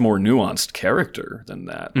much more nuanced character than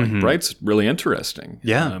that. Like Bright's really interesting.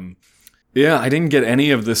 Yeah. I didn't get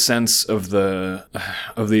any of the sense of the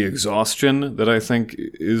exhaustion that I think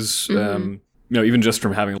is even just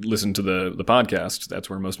from having listened to the podcast, that's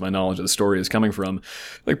where most of my knowledge of the story is coming from.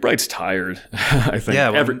 Like, Bright's tired, I think.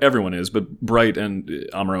 Yeah, everyone is, but Bright and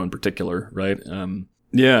Amuro in particular, right? And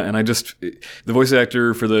the voice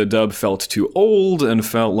actor for the dub felt too old and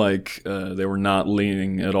felt like they were not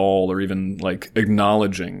leaning at all or even, like,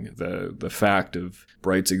 acknowledging the fact of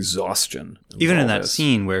Bright's exhaustion. Even in that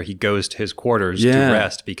scene where he goes to his quarters to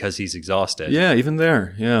rest because he's exhausted. Yeah, even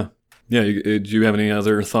there, yeah. Yeah, do you have any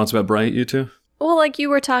other thoughts about Bright, you two? Well, like you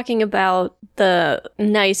were talking about the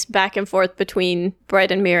nice back and forth between Bright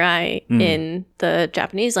and Mirai in the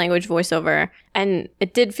Japanese language voiceover, and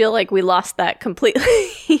it did feel like we lost that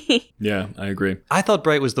completely. Yeah, I agree. I thought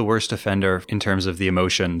Bright was the worst offender in terms of the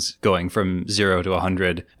emotions going from 0 to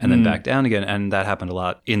 100 and then back down again, and that happened a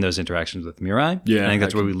lot in those interactions with Mirai. Yeah, I think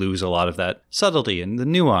that's where we lose a lot of that subtlety and the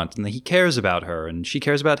nuance, and that he cares about her and she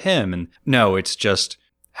cares about him, and no, it's just...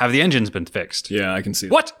 Have the engines been fixed? Yeah, I can see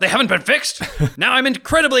that. What? They haven't been fixed? Now I'm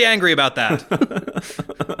incredibly angry about that.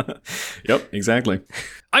 Yep, exactly.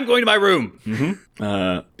 I'm going to my room.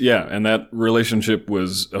 And that relationship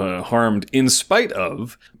was harmed in spite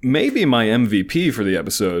of maybe my MVP for the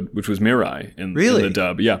episode, which was Mirai in the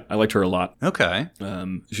dub. Yeah, I liked her a lot. Okay.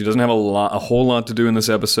 She doesn't have a whole lot to do in this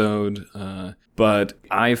episode, but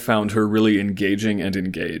I found her really engaging and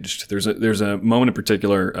engaged. There's a moment in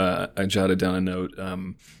particular, I jotted down a note.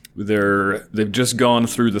 They've just gone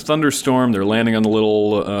through the thunderstorm. They're landing on the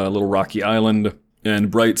little rocky island,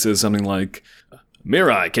 and Bright says something like,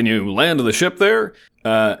 "Mirai, can you land the ship there?"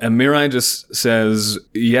 And Mirai just says,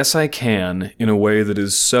 "Yes, I can," in a way that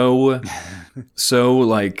is so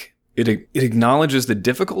like, it acknowledges the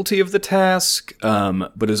difficulty of the task,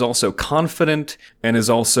 but is also confident and is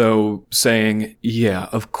also saying, "Yeah,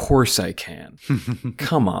 of course I can.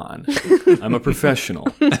 Come on. I'm a professional."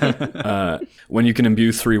 When you can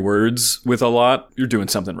imbue 3 words with a lot, you're doing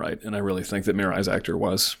something right. And I really think that Mirai's actor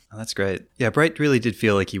was. Oh, that's great. Yeah, Bright really did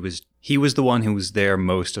feel like he was the one who was there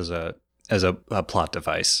most as a plot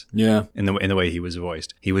device. Yeah. In the way he was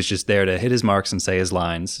voiced. He was just there to hit his marks and say his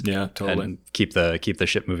lines. Yeah, totally. And keep the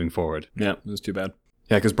ship moving forward. Yeah, it was too bad.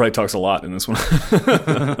 Yeah, because Bright talks a lot in this one.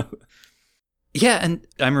 Yeah, and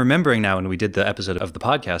I'm remembering now when we did the episode of the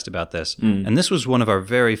podcast about this, and this was one of our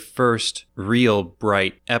very first real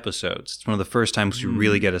Bright episodes. It's one of the first times we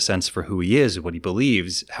really get a sense for who he is, what he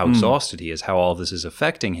believes, how exhausted he is, how all this is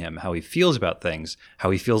affecting him, how he feels about things, how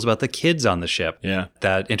he feels about the kids on the ship. Yeah.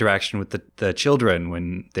 That interaction with the children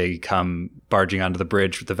when they come barging onto the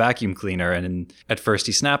bridge with the vacuum cleaner, and at first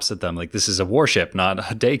he snaps at them like this is a warship, not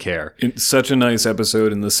a daycare. It's such a nice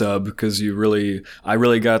episode in the sub because I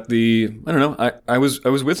really got I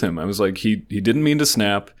was with him. I was like, he didn't mean to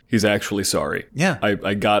snap. He's actually sorry. Yeah.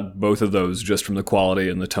 I got both of those just from the quality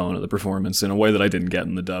and the tone of the performance in a way that I didn't get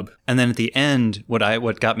in the dub. And then at the end,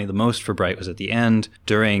 what got me the most for Bright was at the end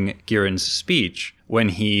during Giran's speech when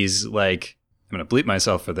he's like, I'm going to bleep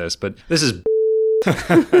myself for this, but this is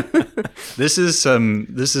this is some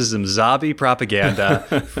Zabi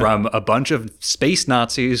propaganda from a bunch of space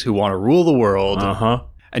Nazis who want to rule the world. Uh-huh.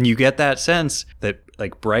 And you get that sense that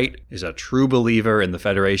like Bright is a true believer in the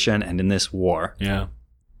Federation and in this war. Yeah.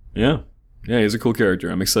 He's a cool character.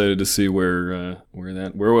 I'm excited to see where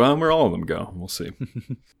all of them go. We'll see.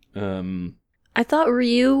 I thought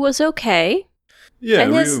Ryu was okay. Yeah,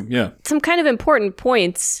 and Ryu. Yeah. Some kind of important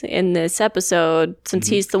points in this episode, since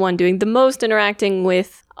he's the one doing the most interacting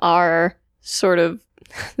with our sort of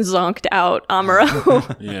zonked out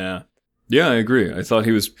Amuro. Yeah, I agree. I felt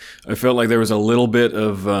like there was a little bit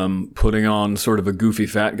of putting on sort of a goofy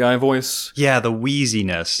fat guy voice. Yeah, the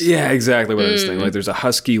wheeziness. Yeah, exactly what I was thinking. Like there's a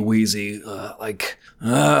husky, wheezy,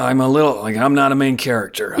 I'm not a main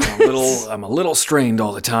character. I'm a little strained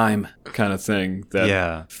all the time kind of thing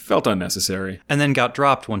that felt unnecessary. And then got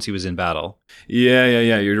dropped once he was in battle.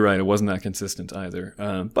 Yeah, you're right. It wasn't that consistent either.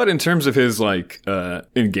 But in terms of his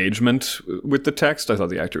engagement with the text, I thought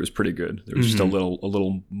the actor was pretty good. There was just a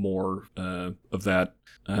little more of that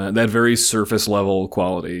very surface level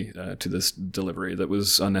quality to this delivery that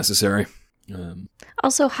was unnecessary.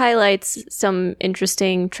 Also highlights some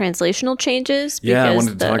interesting translational changes. Yeah, I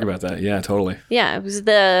wanted to talk about that. Yeah, totally. Yeah, it was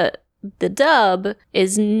the dub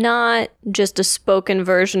is not just a spoken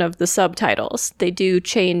version of the subtitles. They do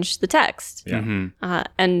change the text. Yeah.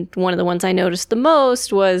 And one of the ones I noticed the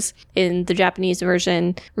most was in the Japanese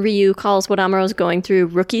version, Ryu calls what Amuro's going through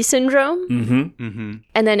rookie syndrome.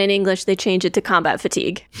 And then in English, they change it to combat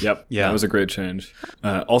fatigue. Yep. Yeah. That was a great change.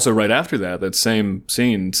 Also, right after that same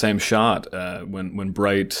scene, same shot, when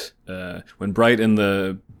Bright in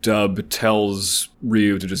the dub tells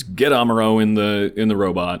Ryu to just get Amuro in the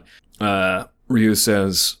robot, Ryu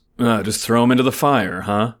says, just throw him into the fire,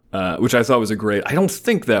 huh? Which I thought was a great. I don't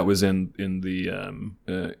think that was in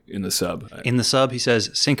the sub. In the sub, he says,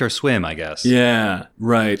 "Sink or swim," I guess. Yeah,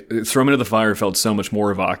 right. Throw him into the fire felt so much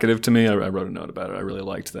more evocative to me. I wrote a note about it. I really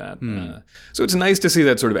liked that. So it's nice to see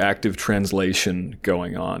that sort of active translation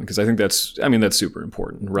going on because I think that's super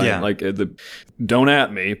important, right? Yeah. Like don't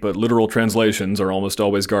at me, but literal translations are almost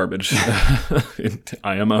always garbage. In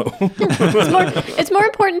IMO. It's more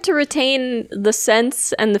important to retain the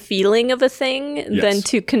sense and the feeling of a thing than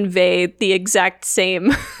to convey the exact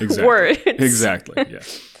same words. Exactly,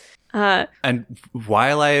 yes. And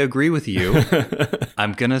while I agree with you,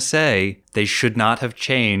 I'm going to say they should not have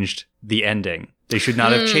changed the ending. They should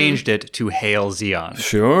not have changed it to Hail Zeon.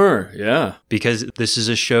 Sure, yeah. Because this is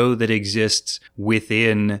a show that exists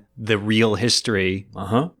within the real history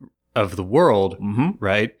of the world,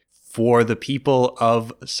 right? For the people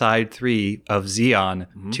of Side 3 of Zeon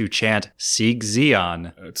to chant Sieg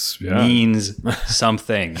Zeon means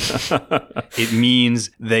something. It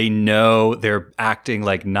means they know they're acting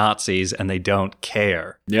like Nazis and they don't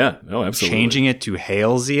care. Yeah, no, absolutely. Changing it to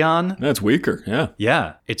Hail Zeon? That's weaker, yeah.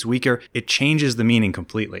 Yeah, it's weaker. It changes the meaning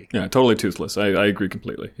completely. Yeah, totally toothless. I agree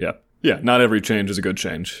completely, yeah. Yeah, not every change is a good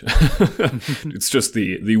change. It's just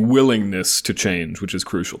the willingness to change, which is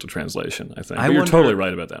crucial to translation, I think. But you're totally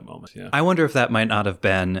right about that moment. Yeah. I wonder if that might not have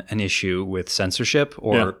been an issue with censorship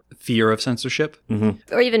or fear of censorship.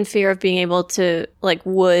 Or even fear of being able to,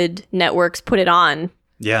 would networks put it on?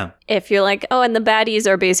 Yeah. If you're like, oh, and the baddies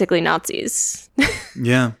are basically Nazis.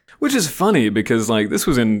 Yeah. Which is funny because, this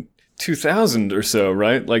was in 2000 or so,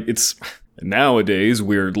 right? It's... Nowadays,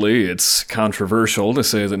 weirdly, it's controversial to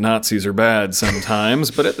say that Nazis are bad sometimes,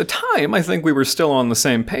 but at the time, I think we were still on the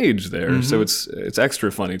same page there. So it's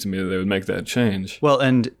extra funny to me that they would make that change. Well,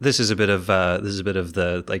 and this is a bit of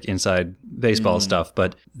the inside baseball stuff,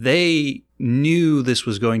 but they knew this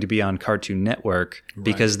was going to be on Cartoon Network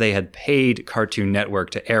because they had paid Cartoon Network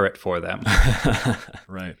to air it for them.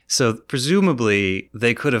 Right. So presumably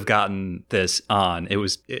they could have gotten this on.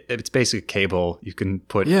 It's basic cable. You can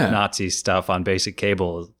put Nazi stuff on basic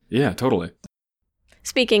cable. Yeah, totally.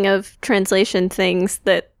 Speaking of translation things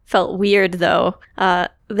that felt weird, though,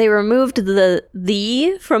 they removed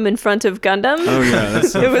the from in front of Gundam. Oh yeah,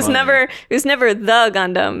 that's so it was funny. never the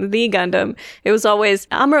Gundam. It was always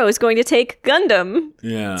Amuro is going to take Gundam.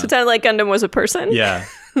 Yeah. So it sounded like Gundam was a person. Yeah.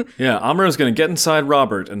 Yeah, Amuro's going to get inside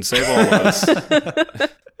Robert and save all of us.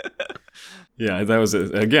 Yeah, that was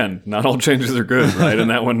it. Again, not all changes are good, right? And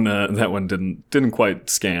that one didn't quite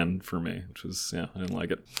scan for me, which was I didn't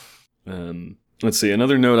like it. Let's see.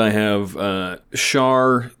 Another note I have,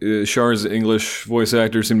 Char's English voice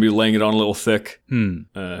actor seemed to be laying it on a little thick.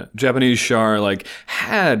 Japanese Char, like,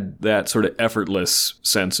 had that sort of effortless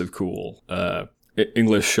sense of cool.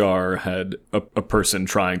 English Char had a person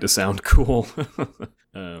trying to sound cool.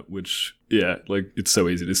 Which, yeah, like, it's so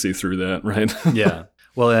easy to see through that, right? Yeah.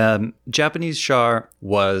 Well, Japanese Char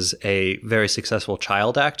was a very successful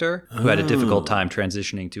child actor who had a difficult time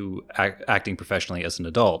transitioning to acting professionally as an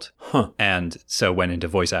adult. And so went into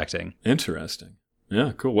voice acting. Interesting.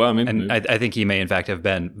 Yeah, cool. Well, I mean... And I think he may, in fact, have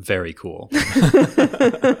been very cool.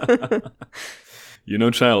 You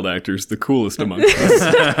know, child actors, the coolest among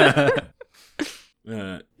us.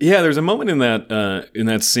 Yeah, there's a moment in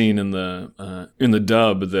that scene in the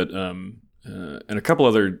dub that... and a couple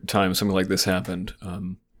other times something like this happened,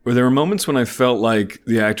 where there were moments when I felt like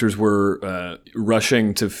the actors were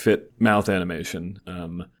rushing to fit mouth animation,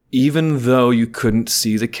 even though you couldn't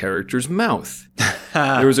see the character's mouth.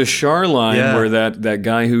 There was a Char line where that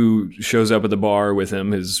guy who shows up at the bar with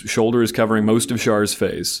him, his shoulder is covering most of Char's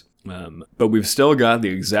face. But we've still got the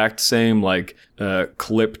exact same, like,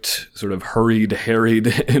 clipped, sort of hurried, harried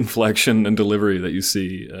inflection and delivery that you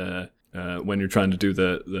see when you're trying to do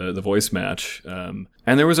the voice match. And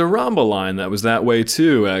there was a Ramba line that was that way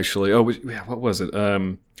too, actually. Oh, yeah, what was it?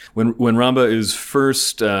 When Ramba is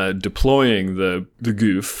first deploying the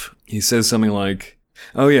goof, he says something like,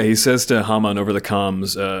 oh yeah, he says to Haman over the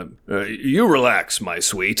comms, you relax, my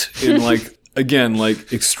sweet. In like, again,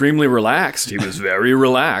 like, extremely relaxed. He was very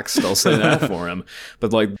relaxed. I'll say that for him.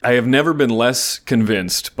 But, like, I have never been less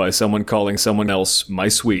convinced by someone calling someone else my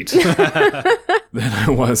sweet than I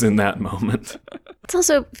was in that moment. It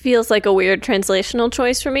also feels like a weird translational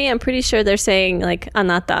choice for me. I'm pretty sure they're saying, like,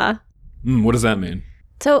 anata. What does that mean?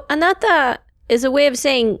 So, anata is a way of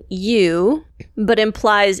saying you, but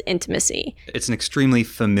implies intimacy. It's an extremely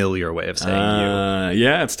familiar way of saying you.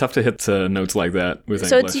 Yeah, it's tough to hit notes like that with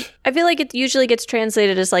English. I feel like it usually gets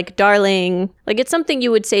translated as like darling, like it's something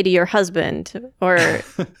you would say to your husband or...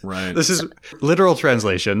 Right. This is literal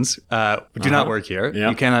translations. Do not work here. Yep.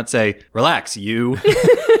 You cannot say, relax, you. No,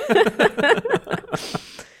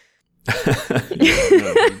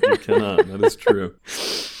 you cannot. That is true.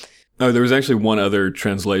 Oh, there was actually one other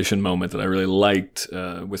translation moment that I really liked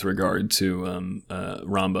with regard to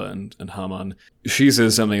Ramba and Haman. She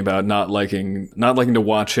says something about not liking to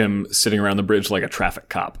watch him sitting around the bridge like a traffic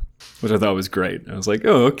cop, which I thought was great. I was like,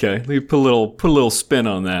 oh, okay. You put a little spin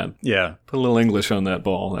on that. Yeah. Put a little English on that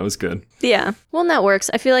ball. That was good. Yeah. Well, and that works.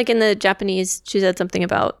 I feel like in the Japanese, she said something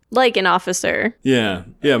about like an officer. Yeah.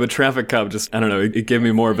 Yeah, but traffic cop just, I don't know, it gave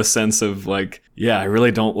me more of a sense of like, yeah, I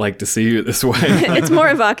really don't like to see you this way. It's more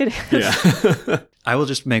evocative. Yeah. I will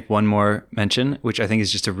just make one more mention, which I think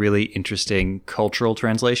is just a really interesting cultural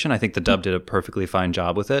translation. I think the dub did a perfectly fine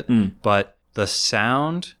job with it. But the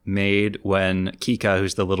sound made when Kika,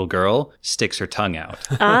 who's the little girl, sticks her tongue out.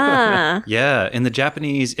 Ah. Yeah. In the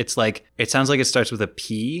Japanese, it's like, it sounds like it starts with a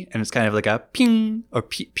P, and it's kind of like a ping or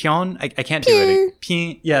pion. I can't do it.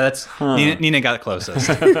 Ping. Yeah, that's, Nina got closest.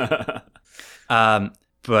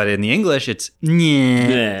 But in the English, it's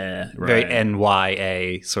yeah, very right.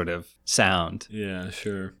 NYA sort of sound. Yeah,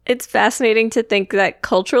 sure. It's fascinating to think that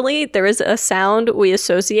culturally there is a sound we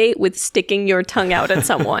associate with sticking your tongue out at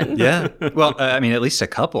someone. Yeah. Well, I mean, at least a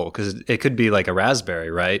couple, because it could be like a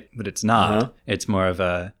raspberry, right? But it's not. Uh-huh. It's more of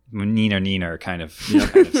a neener kind of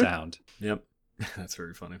sound. Yep. That's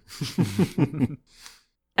very funny.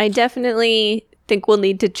 I definitely think we'll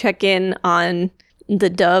need to check in on the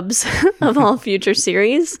dubs of all future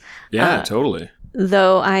series. Yeah, totally.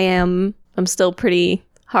 Though I'm still pretty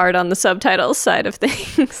hard on the subtitles side of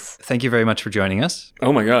things. Thank you very much for joining us.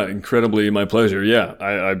 Oh my God, incredibly my pleasure. Yeah,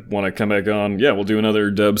 I want to come back on. Yeah, we'll do another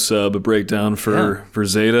dub sub breakdown for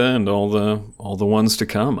Zeta and all the ones to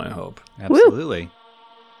come, I hope. Absolutely. Woo.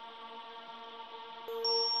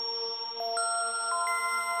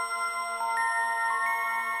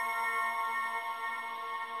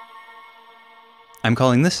 I'm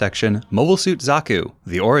calling this section Mobile Suit Zaku,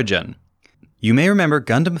 The Origin. You may remember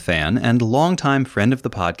Gundam fan and longtime friend of the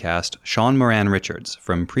podcast, Sean Moran Richards,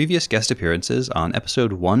 from previous guest appearances on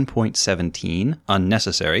episode 1.17,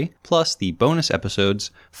 Unnecessary, plus the bonus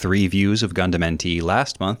episodes 3 Views of Gundam NT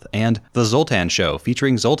last month and The Zoltan Show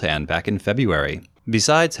featuring Zoltan back in February.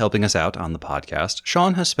 Besides helping us out on the podcast,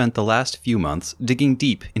 Sean has spent the last few months digging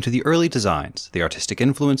deep into the early designs, the artistic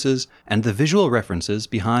influences, and the visual references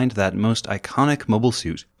behind that most iconic mobile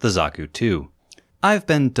suit, the Zaku 2. I've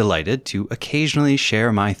been delighted to occasionally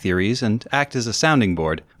share my theories and act as a sounding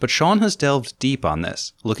board, but Sean has delved deep on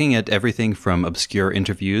this, looking at everything from obscure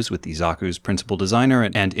interviews with the Zaku's principal designer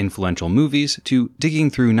and influential movies, to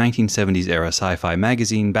digging through 1970s-era sci-fi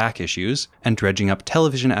magazine back issues, and dredging up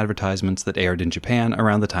television advertisements that aired in Japan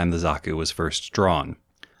around the time the Zaku was first drawn.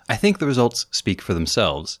 I think the results speak for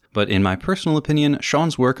themselves, but in my personal opinion,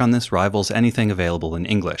 Sean's work on this rivals anything available in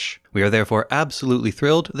English. We are therefore absolutely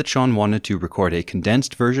thrilled that Sean wanted to record a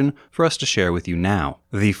condensed version for us to share with you now.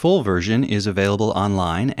 The full version is available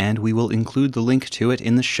online, and we will include the link to it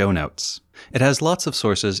in the show notes. It has lots of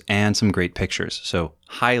sources and some great pictures, so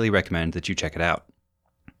highly recommend that you check it out.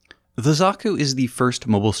 The Zaku is the first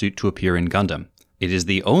mobile suit to appear in Gundam. It is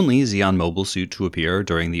the only Zeon mobile suit to appear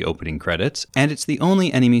during the opening credits, and it's the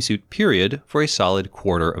only enemy suit period for a solid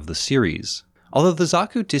quarter of the series. Although the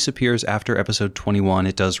Zaku disappears after episode 21,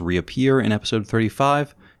 it does reappear in episode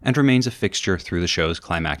 35, and remains a fixture through the show's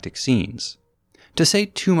climactic scenes. To say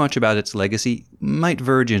too much about its legacy might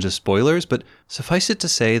verge into spoilers, but suffice it to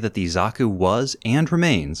say that the Zaku was, and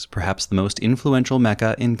remains, perhaps the most influential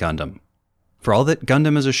mecha in Gundam. For all that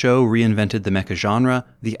Gundam as a show reinvented the mecha genre,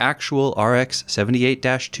 the actual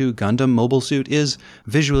RX-78-2 Gundam mobile suit is,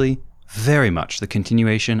 visually, very much the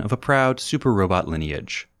continuation of a proud super robot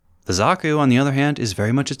lineage. The Zaku, on the other hand, is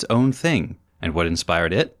very much its own thing, and what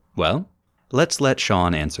inspired it? Well, let's let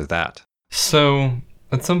Sean answer that. So,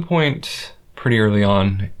 at some point pretty early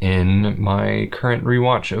on in my current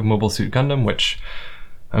rewatch of Mobile Suit Gundam, which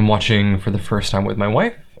I'm watching for the first time with my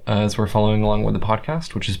wife, as we're following along with the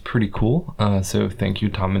podcast, which is pretty cool. So thank you,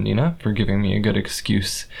 Tom and Nina, for giving me a good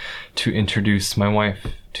excuse to introduce my wife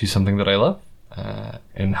to something that I love,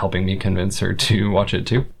 and helping me convince her to watch it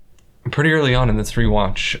too. Pretty early on in this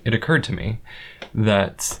rewatch, it occurred to me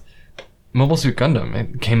that Mobile Suit Gundam,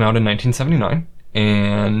 it came out in 1979,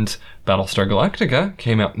 and Battlestar Galactica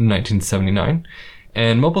came out in 1979,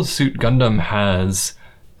 and Mobile Suit Gundam has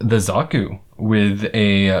the Zaku with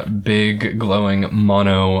a big glowing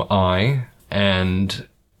mono eye, and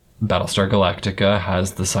Battlestar Galactica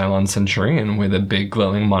has the Cylon Centurion with a big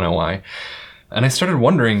glowing mono eye. And I started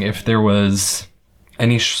wondering if there was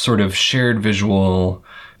any sort of shared visual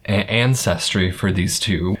ancestry for these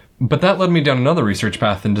two. But that led me down another research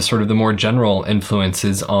path into sort of the more general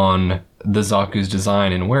influences on the Zaku's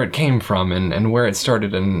design and where it came from and where it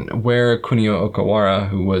started and where Kunio Okawara,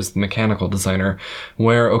 who was the mechanical designer,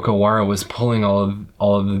 where Okawara was pulling all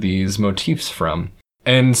of these motifs from.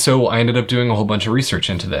 And so I ended up doing a whole bunch of research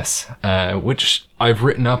into this, which I've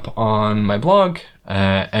written up on my blog,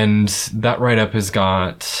 and that write-up has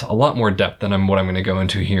got a lot more depth than what I'm going to go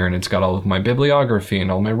into here, and it's got all of my bibliography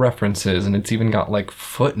and all my references, and it's even got like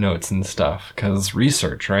footnotes and stuff, because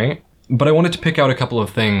research, right? But I wanted to pick out a couple of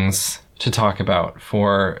things to talk about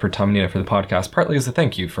for Tom and Nina for the podcast, partly as a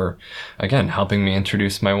thank you for, again, helping me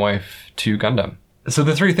introduce my wife to Gundam. So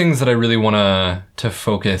the three things that I really want to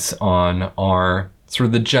focus on are sort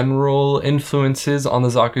of the general influences on the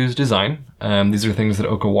Zaku's design. These are things that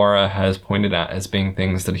Okawara has pointed at as being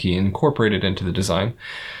things that he incorporated into the design.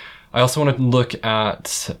 I also want to look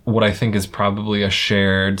at what I think is probably a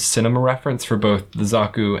shared cinema reference for both the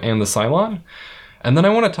Zaku and the Cylon. And then I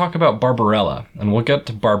want to talk about Barbarella, and we'll get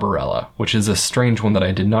to Barbarella, which is a strange one that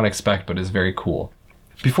I did not expect but is very cool.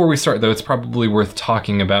 Before we start, though, it's probably worth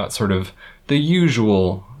talking about sort of the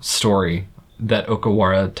usual story that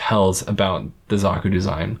Okawara tells about the Zaku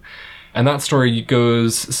design. And that story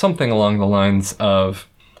goes something along the lines of,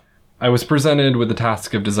 I was presented with the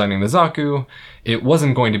task of designing the Zaku. It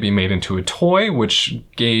wasn't going to be made into a toy, which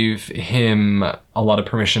gave him a lot of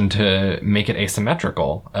permission to make it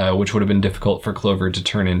asymmetrical, which would have been difficult for Clover to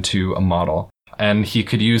turn into a model. And he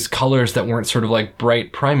could use colors that weren't sort of like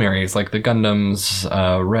bright primaries, like the Gundam's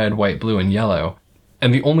red, white, blue, and yellow.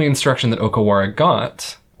 And the only instruction that Okawara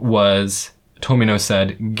got was, Tomino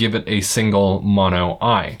said, give it a single mono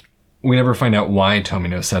eye. We never find out why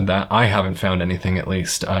Tomino said that. I haven't found anything, at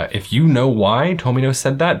least. If you know why Tomino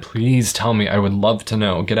said that, please tell me. I would love to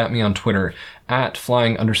know. Get at me on Twitter,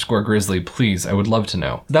 @flying_grizzly, please. I would love to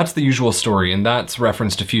know. That's the usual story, and that's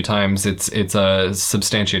referenced a few times. It's a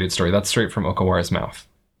substantiated story. That's straight from Okawara's mouth.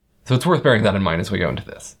 So it's worth bearing that in mind as we go into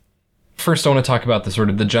this. First, I want to talk about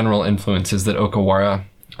the general influences that Okawara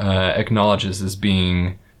acknowledges as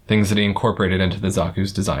being things that he incorporated into the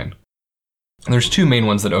Zaku's design. There's two main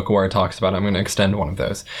ones that Okawara talks about. I'm going to extend one of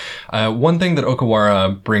those. One thing that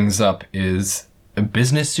Okawara brings up is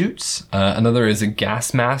business suits. Another is a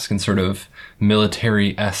gas mask and sort of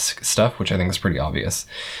military-esque stuff, which I think is pretty obvious.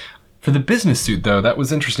 For the business suit, though, that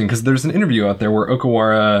was interesting because there's an interview out there where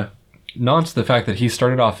Okawara nods the fact that he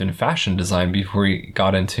started off in fashion design before he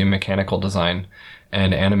got into mechanical design.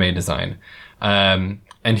 and anime design. And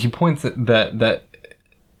he points that the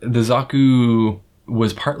Zaku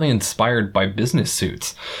was partly inspired by business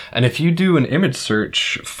suits. And if you do an image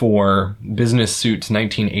search for business suits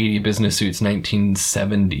 1980, business suits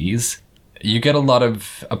 1970s, you get a lot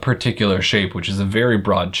of a particular shape, which is a very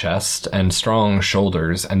broad chest and strong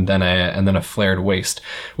shoulders, and then a flared waist,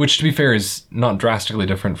 which, to be fair, is not drastically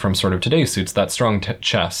different from sort of today's suits. That strong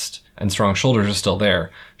chest and strong shoulders are still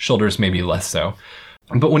there. Shoulders maybe less so.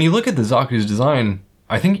 But when you look at the Zaku's design,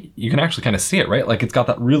 I think you can actually kind of see it, right? Like, it's got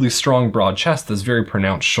that really strong, broad chest, those very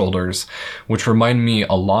pronounced shoulders, which remind me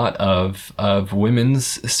a lot of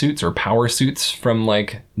women's suits or power suits from,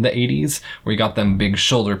 like, the 80s, where you got them big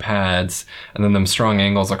shoulder pads and then them strong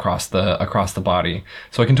angles across the body.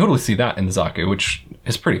 So I can totally see that in the Zaku, which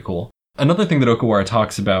is pretty cool. Another thing that Okawara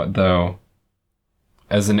talks about, though,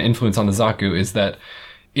 as an influence on the Zaku, is that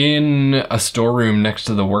in a storeroom next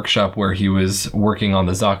to the workshop where he was working on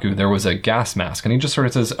the Zaku, there was a gas mask, and he just sort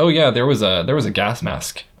of says, "Oh yeah, there was a gas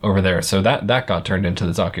mask over there." So that got turned into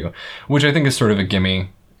the Zaku, which I think is sort of a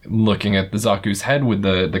gimme, looking at the Zaku's head with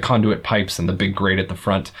the conduit pipes and the big grate at the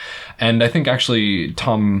front. And I think actually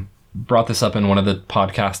Tom brought this up in one of the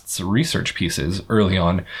podcast's research pieces early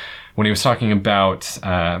on when he was talking about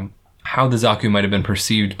how the Zaku might have been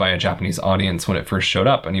perceived by a Japanese audience when it first showed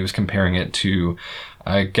up, and he was comparing it to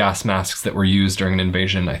gas masks that were used during an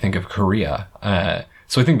invasion, I think, of Korea.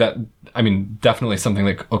 So I think that, I mean, definitely something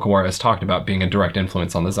that Okawara has talked about being a direct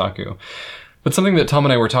influence on the Zaku. But something that Tom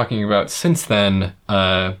and I were talking about since then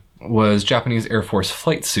was Japanese Air Force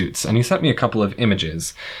flight suits, and he sent me a couple of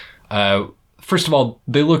images. First of all,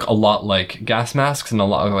 they look a lot like gas masks, and a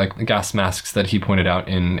lot like gas masks that he pointed out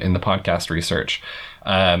in the podcast research.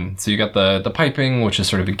 So you got the piping, which is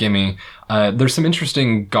sort of a gimme. There's some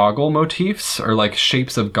interesting goggle motifs, or like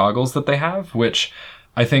shapes of goggles that they have, which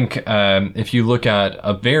I think if you look at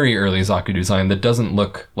a very early Zaku design that doesn't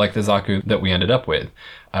look like the Zaku that we ended up with,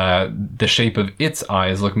 the shape of its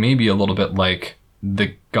eyes look maybe a little bit like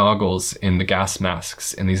the goggles in the gas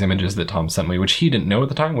masks in these images that Tom sent me, which he didn't know at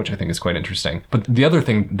the time, which I think is quite interesting. But the other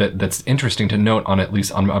thing that's interesting to note on at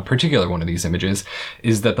least on a particular one of these images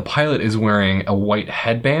is that the pilot is wearing a white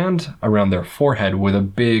headband around their forehead with a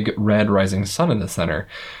big red rising sun in the center.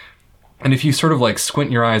 And if you sort of like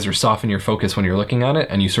squint your eyes or soften your focus when you're looking at it,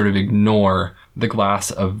 and you sort of ignore the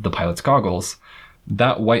glass of the pilot's goggles,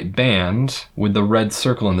 that white band with the red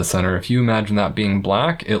circle in the center, if you imagine that being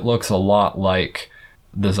black, it looks a lot like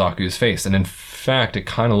the Zaku's face. And in fact, it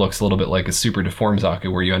kind of looks a little bit like a super deformed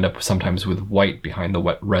Zaku, where you end up sometimes with white behind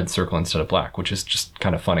the red circle instead of black, which is just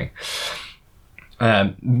kind of funny.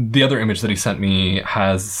 The other image that he sent me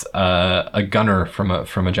has a gunner from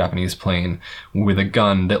a Japanese plane with a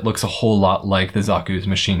gun that looks a whole lot like the Zaku's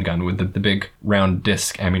machine gun with the big round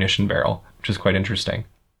disc ammunition barrel, which is quite interesting.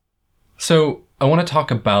 So I want to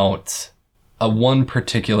talk about one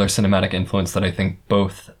particular cinematic influence that I think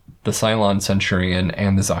both the Cylon Centurion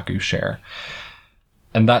and the Zaku share.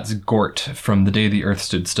 And that's Gort from The Day the Earth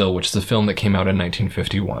Stood Still, which is a film that came out in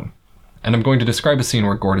 1951. And I'm going to describe a scene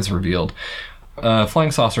where Gort is revealed. A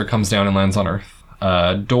flying saucer comes down and lands on Earth.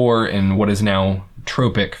 A door in what is now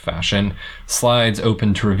tropic fashion slides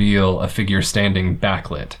open to reveal a figure standing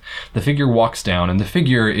backlit. The figure walks down, and the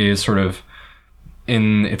figure is sort of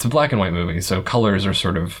it's a black and white movie, so colors are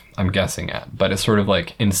sort of, I'm guessing at, but it's sort of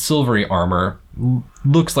like in silvery armor,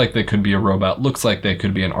 looks like they could be a robot, looks like they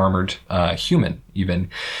could be an armored human even.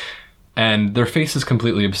 And their face is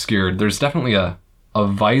completely obscured. There's definitely a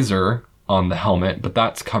visor on the helmet, but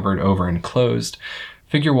that's covered over and closed.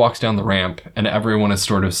 Figure walks down the ramp, and everyone is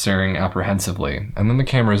sort of staring apprehensively, and then the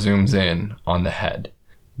camera zooms in on the head.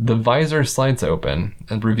 The visor slides open,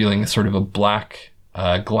 and revealing sort of a black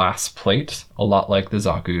glass plate, a lot like the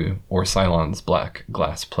Zaku or Cylon's black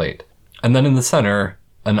glass plate. And then in the center,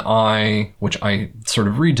 an eye, which I sort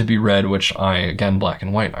of read to be red, which again, black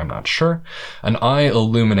and white, I'm not sure. An eye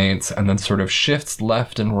illuminates and then sort of shifts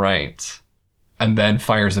left and right, and then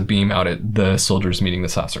fires a beam out at the soldiers meeting the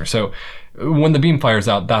saucer. So when the beam fires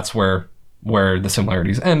out, that's where the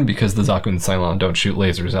similarities end, because the Zaku and Cylon don't shoot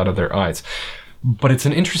lasers out of their eyes. But it's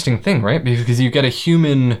an interesting thing, right? Because you get a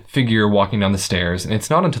human figure walking down the stairs, and it's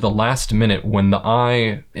not until the last minute when the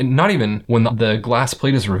eye, not even when the glass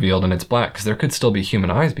plate is revealed and it's black, because there could still be human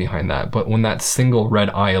eyes behind that, but when that single red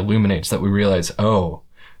eye illuminates, that we realize, oh,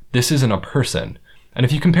 this isn't a person. And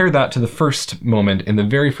if you compare that to the first moment in the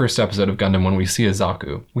very first episode of Gundam when we see a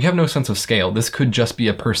Zaku, we have no sense of scale. This could just be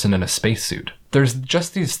a person in a spacesuit. There's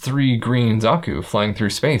just these 3 green Zaku flying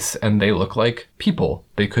through space, and they look like people.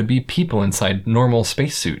 They could be people inside normal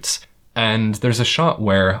spacesuits. And there's a shot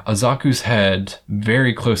where Azaku's head,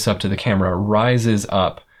 very close up to the camera, rises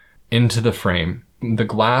up into the frame. The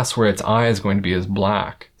glass where its eye is going to be is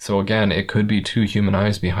black. So again, it could be 2 human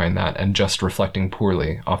eyes behind that and just reflecting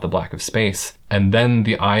poorly off the black of space. And then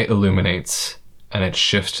the eye illuminates and it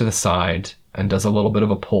shifts to the side and does a little bit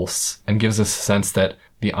of a pulse and gives us a sense that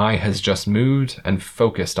the eye has just moved and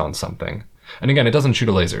focused on something. And again, it doesn't shoot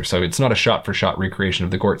a laser, so it's not a shot-for-shot recreation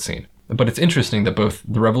of the Gort scene. But it's interesting that both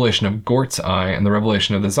the revelation of Gort's eye and the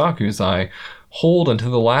revelation of the Zaku's eye hold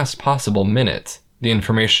until the last possible minute the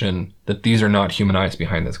information that these are not human eyes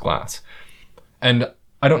behind this glass. And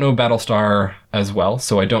I don't know Battlestar as well,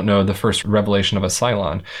 so I don't know the first revelation of a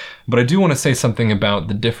Cylon, but I do want to say something about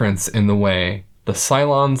the difference in the way the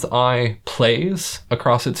Cylon's eye plays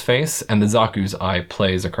across its face and the Zaku's eye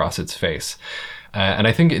plays across its face. And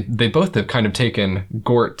I think they both have kind of taken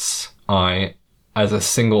Gort's eye as a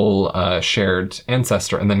single shared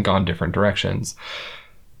ancestor and then gone different directions.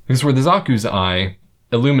 Because where the Zaku's eye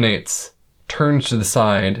illuminates, turns to the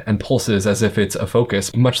side, and pulses as if it's a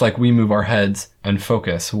focus, much like we move our heads and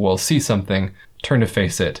focus. We'll see something, turn to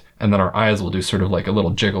face it, and then our eyes will do sort of like a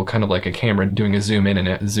little jiggle, kind of like a camera doing a zoom in and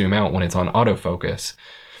a zoom out when it's on autofocus.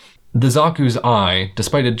 The Zaku's eye,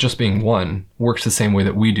 despite it just being one, works the same way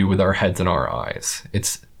that we do with our heads and our eyes.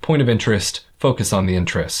 It's point of interest, focus on the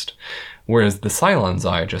interest. Whereas the Cylon's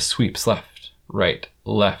eye just sweeps left, right,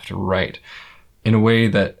 in a way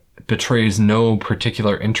that betrays no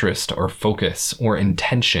particular interest or focus or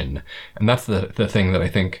intention. And that's the thing that I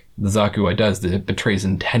think the Zaku eye does, that it betrays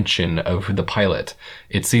intention of the pilot.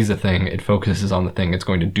 It sees a thing, it focuses on the thing, it's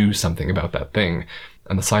going to do something about that thing.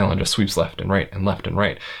 And the Cylon just sweeps left and right and left and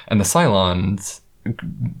right. And the Cylon's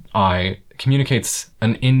eye communicates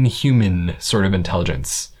an inhuman sort of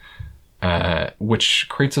intelligence, which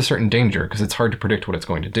creates a certain danger because it's hard to predict what it's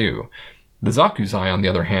going to do. The Zaku's eye, on the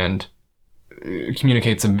other hand,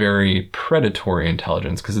 communicates a very predatory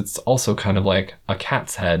intelligence because it's also kind of like a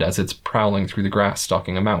cat's head as it's prowling through the grass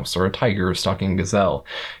stalking a mouse, or a tiger stalking a gazelle.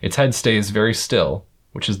 Its head stays very still,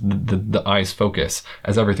 which is the eye's focus,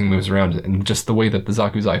 as everything moves around it. And just the way that the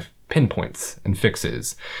Zaku's eye pinpoints and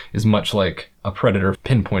fixes is much like a predator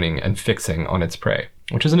pinpointing and fixing on its prey,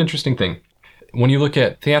 which is an interesting thing. When you look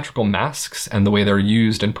at theatrical masks and the way they're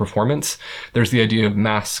used in performance, there's the idea of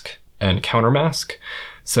mask and countermask.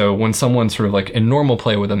 So when someone's sort of like in normal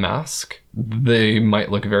play with a mask, they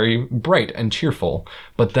might look very bright and cheerful.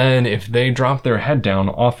 But then if they drop their head down,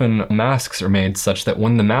 often masks are made such that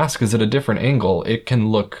when the mask is at a different angle, it can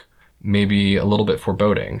look maybe a little bit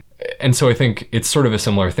foreboding. And so I think it's sort of a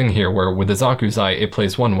similar thing here, where with the Zaku's eye, it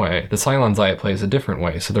plays one way. The Cylon's eye, it plays a different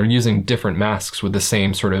way. So they're using different masks with the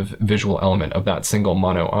same sort of visual element of that single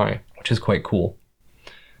mono eye, which is quite cool.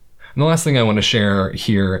 And the last thing I want to share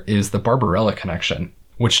here is the Barbarella connection,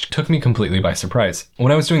 which took me completely by surprise.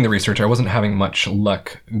 When I was doing the research, I wasn't having much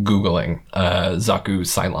luck Googling Zaku,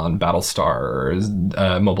 Cylon,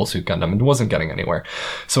 Battlestar, Mobile Suit Gundam, and wasn't getting anywhere.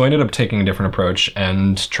 So I ended up taking a different approach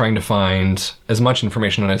and trying to find as much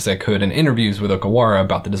information as I could in interviews with Okawara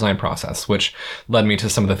about the design process, which led me to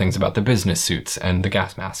some of the things about the business suits and the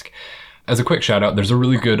gas mask. As a quick shout out, there's a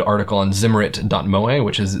really good article on Zimmerit.moe,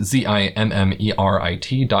 which is ZIMMERIT.MOE,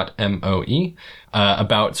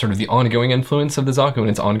 about sort of the ongoing influence of the Zaku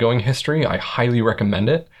and its ongoing history. I highly recommend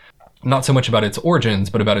it. Not so much about its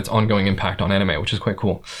origins, but about its ongoing impact on anime, which is quite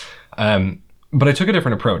cool. But I took a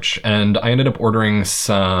different approach, and I ended up ordering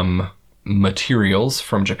some materials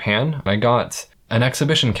from Japan. I got an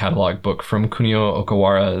exhibition catalog book from Kunio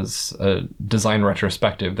Okawara's design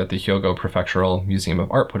retrospective that the Hyogo Prefectural Museum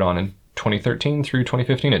of Art put on in 2013 through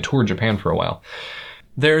 2015. It toured Japan for a while.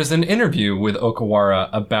 There's an interview with Okawara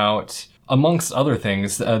about, amongst other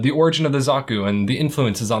things, the origin of the Zaku and the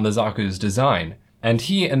influences on the Zaku's design. And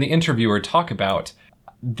he and the interviewer talk about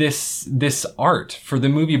this art for the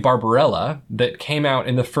movie Barbarella that came out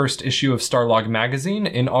in the first issue of Starlog magazine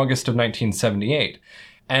in August of 1978.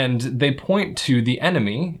 And they point to the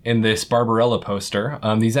enemy in this Barbarella poster.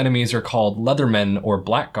 These enemies are called Leathermen or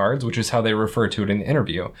Blackguards, which is how they refer to it in the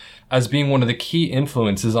interview, as being one of the key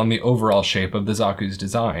influences on the overall shape of the Zaku's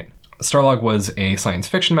design. Starlog was a science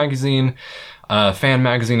fiction magazine, fan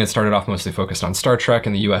magazine. It started off mostly focused on Star Trek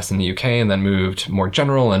in the US and the UK, and then moved more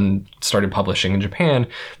general and started publishing in Japan.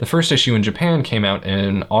 The first issue in Japan came out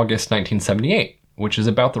in August 1978, which is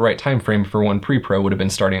about the right time frame for when Pre-Pro would have been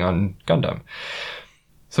starting on Gundam.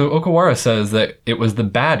 So Okawara says that it was the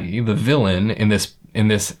baddie, the villain in this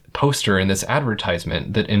poster, in this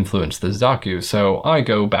advertisement, that influenced the Zaku. So I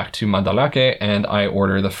go back to Mandalake and I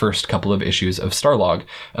order the first couple of issues of Starlog.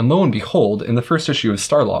 And lo and behold, in the first issue of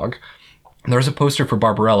Starlog, There's a poster for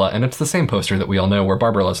Barbarella, and it's the same poster that we all know, where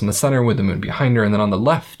Barbarella's in the center with the moon behind her, and then on the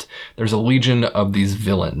left, there's a legion of these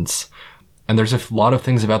villains. And there's a lot of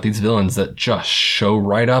things about these villains that just show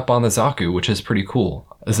right up on the Zaku, which is pretty cool.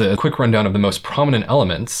 As a quick rundown of the most prominent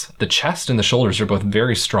elements, the chest and the shoulders are both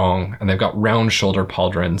very strong, and they've got round shoulder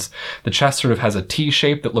pauldrons. The chest sort of has a T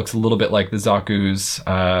shape that looks a little bit like the Zaku's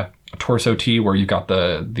torso T, where you've got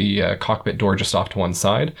the cockpit door just off to one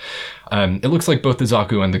side. It looks like both the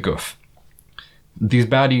Zaku and the Gouf. These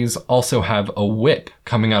baddies also have a whip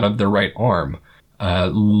coming out of their right arm,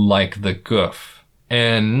 like the Gouf.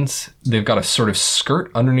 And they've got a sort of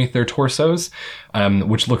skirt underneath their torsos,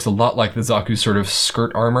 which looks a lot like the Zaku's sort of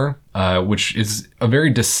skirt armor, which is a very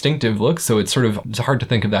distinctive look, so it's hard to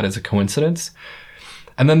think of that as a coincidence.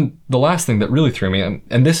 And then the last thing that really threw me,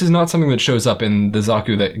 and this is not something that shows up in the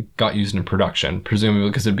Zaku that got used in production, presumably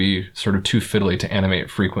because it'd be sort of too fiddly to animate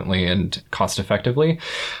frequently and cost effectively.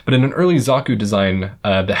 But in an early Zaku design,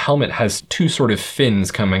 the helmet has two sort of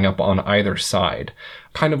fins coming up on either side.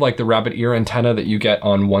 Kind of like the rabbit ear antenna that you get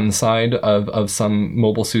on one side of some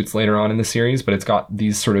mobile suits later on in the series, but it's got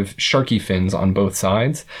these sort of sharky fins on both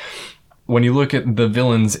sides. When you look at the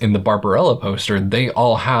villains in the Barbarella poster, they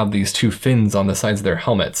all have these two fins on the sides of their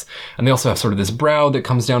helmets. And they also have sort of this brow that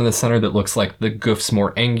comes down in the center that looks like the Gouf's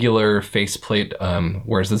more angular faceplate,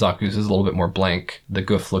 whereas the Zaku's is a little bit more blank. The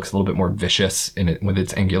Gouf looks a little bit more vicious in it with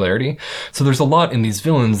its angularity. So there's a lot in these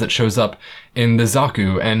villains that shows up in the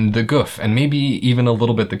Zaku and the Gouf, and maybe even a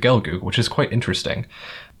little bit the Gelgoog, which is quite interesting.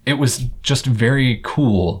 It was just very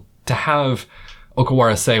cool to have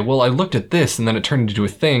Okawara say, well, I looked at this and then it turned into a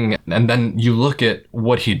thing, and then you look at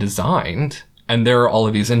what he designed and there are all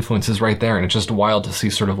of these influences right there, and it's just wild to see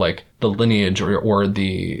sort of like the lineage or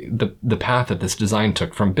the path that this design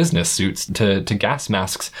took from business suits to gas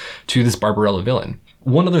masks to this Barbarella villain.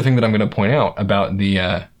 One other thing that I'm going to point out about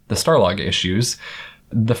the Starlog issues,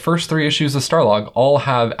 the first 3 issues of Starlog all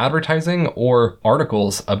have advertising or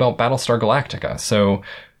articles about Battlestar Galactica, so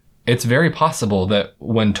it's very possible that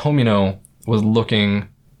when Tomino was looking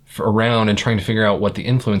around and trying to figure out what the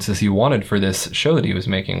influences he wanted for this show that he was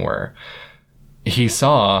making were, he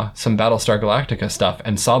saw some Battlestar Galactica stuff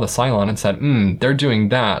and saw the Cylon and said, they're doing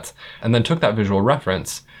that, and then took that visual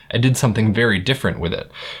reference and did something very different with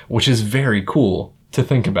it, which is very cool to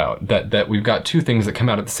think about, that we've got 2 things that come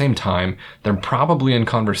out at the same time. They're probably in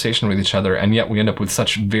conversation with each other, and yet we end up with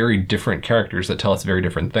such very different characters that tell us very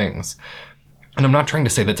different things. And I'm not trying to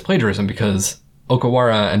say that's plagiarism, because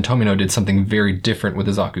Okawara and Tomino did something very different with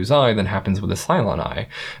the Zaku's eye than happens with the Cylon eye.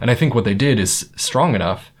 And I think what they did is strong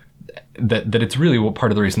enough that it's really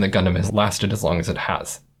part of the reason that Gundam has lasted as long as it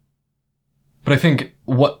has. But I think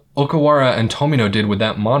what Okawara and Tomino did with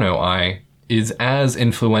that mono eye is as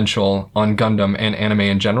influential on Gundam and anime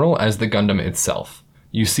in general as the Gundam itself.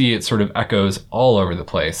 You see it sort of echoes all over the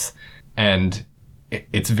place, and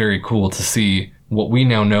it's very cool to see what we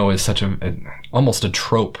now know is such almost a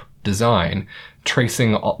trope design,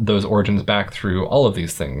 tracing those origins back through all of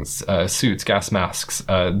these things, suits, gas masks,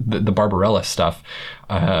 the Barbarella stuff,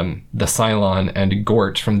 the Cylon and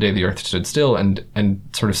Gort from The Day the Earth Stood Still, and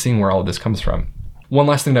sort of seeing where all of this comes from. One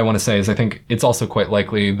last thing that I want to say is I think it's also quite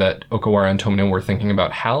likely that Okawara and Tomino were thinking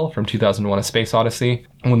about HAL from 2001: A Space Odyssey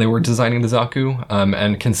when they were designing the Zaku,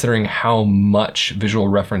 and considering how much visual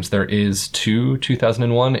reference there is to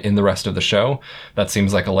 2001 in the rest of the show, that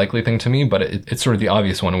seems like a likely thing to me, but it's sort of the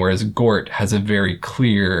obvious one, whereas Gort has a very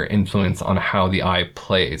clear influence on how the eye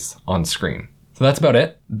plays on screen. So that's about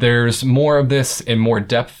it. There's more of this in more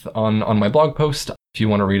depth on my blog post. If you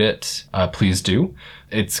want to read it, please do.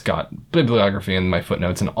 It's got bibliography in my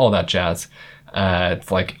footnotes and all that jazz.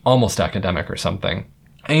 It's like almost academic or something.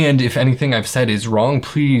 And if anything I've said is wrong,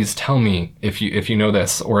 please tell me if you know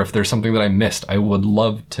this, or if there's something that I missed. I would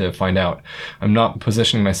love to find out. I'm not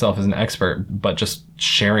positioning myself as an expert, but just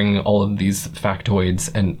sharing all of these factoids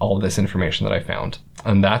and all of this information that I found.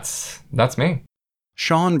 And that's me.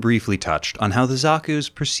 Sean briefly touched on how the Zaku's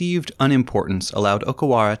perceived unimportance allowed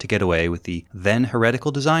Okawara to get away with the then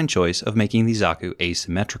heretical design choice of making the Zaku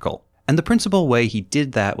asymmetrical. And the principal way he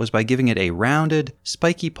did that was by giving it a rounded,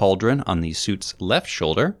 spiky pauldron on the suit's left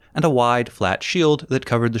shoulder and a wide, flat shield that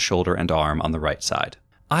covered the shoulder and arm on the right side.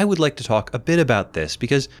 I would like to talk a bit about this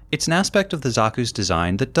because it's an aspect of the Zaku's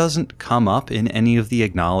design that doesn't come up in any of the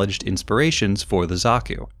acknowledged inspirations for the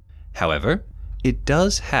Zaku. However, it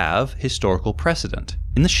does have historical precedent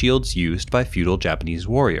in the shields used by feudal Japanese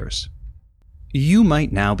warriors. You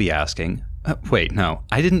might now be asking, wait, no,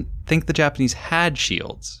 I didn't think the Japanese had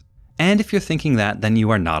shields. And if you're thinking that, then you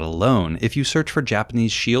are not alone. If you search for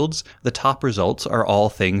Japanese shields, the top results are all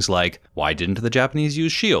things like, why didn't the Japanese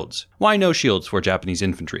use shields? Why no shields for Japanese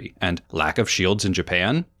infantry? And lack of shields in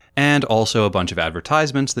Japan? And also a bunch of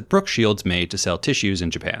advertisements that Brooke Shields made to sell tissues in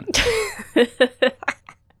Japan.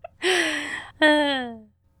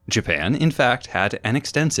 Japan, in fact, had an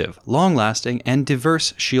extensive, long-lasting, and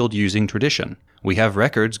diverse shield-using tradition. We have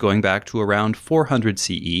records going back to around 400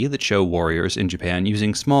 CE that show warriors in Japan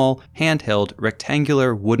using small, handheld,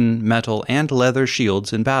 rectangular wooden, metal, and leather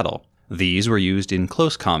shields in battle. These were used in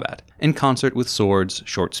close combat, in concert with swords,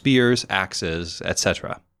 short spears, axes,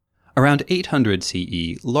 etc. Around 800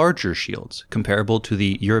 CE, larger shields, comparable to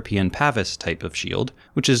the European pavis type of shield,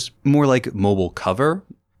 which is more like mobile cover,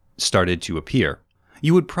 started to appear.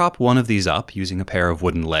 You would prop one of these up using a pair of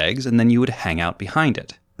wooden legs, and then you would hang out behind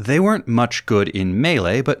it. They weren't much good in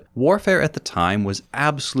melee, but warfare at the time was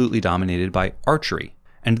absolutely dominated by archery,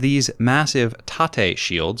 and these massive tate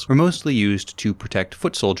shields were mostly used to protect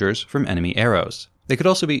foot soldiers from enemy arrows. They could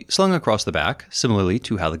also be slung across the back, similarly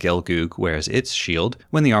to how the Gelgug wears its shield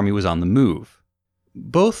when the army was on the move.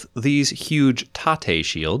 Both these huge tate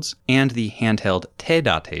shields and the handheld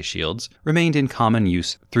teidate shields remained in common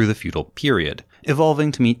use through the feudal period,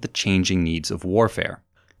 evolving to meet the changing needs of warfare.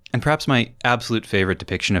 And perhaps my absolute favorite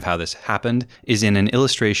depiction of how this happened is in an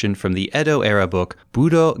illustration from the Edo-era book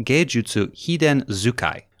Budo Geijutsu Hiden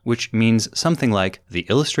Zukai, which means something like the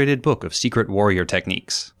Illustrated Book of Secret Warrior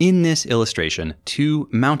Techniques. In this illustration, two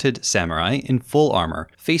mounted samurai in full armor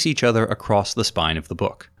face each other across the spine of the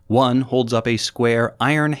book. One holds up a square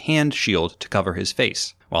iron hand shield to cover his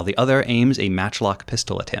face, while the other aims a matchlock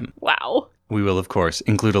pistol at him. Wow. We will, of course,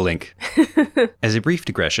 include a link. As a brief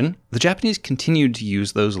digression, the Japanese continued to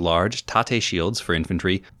use those large tate shields for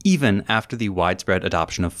infantry even after the widespread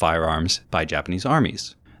adoption of firearms by Japanese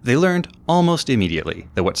armies. They learned almost immediately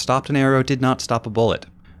that what stopped an arrow did not stop a bullet.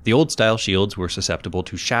 The old-style shields were susceptible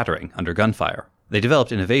to shattering under gunfire. They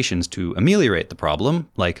developed innovations to ameliorate the problem,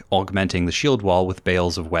 like augmenting the shield wall with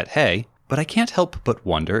bales of wet hay, but I can't help but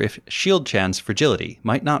wonder if Shield Chan's fragility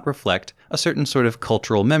might not reflect a certain sort of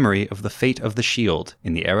cultural memory of the fate of the shield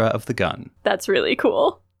in the era of the gun. That's really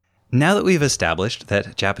cool. Now that we've established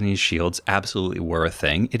that Japanese shields absolutely were a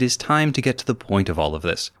thing, it is time to get to the point of all of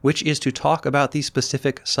this, which is to talk about the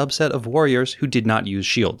specific subset of warriors who did not use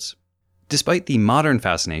shields. Despite the modern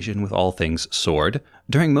fascination with all things sword,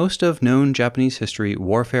 during most of known Japanese history,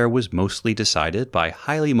 warfare was mostly decided by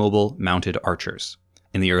highly mobile mounted archers.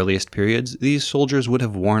 In the earliest periods, these soldiers would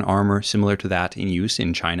have worn armor similar to that in use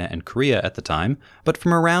in China and Korea at the time, but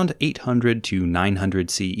from around 800 to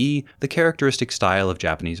 900 CE, the characteristic style of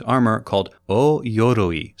Japanese armor called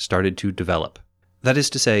o-yoroi started to develop. That is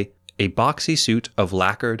to say, a boxy suit of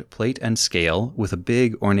lacquered plate and scale with a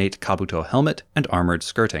big ornate kabuto helmet and armored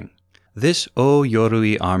skirting. This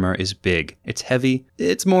o-yoroi armor is big, it's heavy,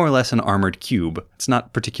 it's more or less an armored cube, it's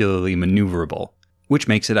not particularly maneuverable, which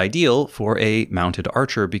makes it ideal for a mounted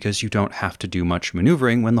archer because you don't have to do much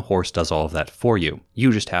maneuvering when the horse does all of that for you.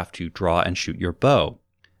 You just have to draw and shoot your bow.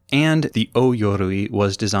 And the o-yoroi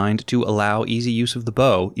was designed to allow easy use of the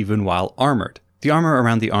bow even while armored. The armor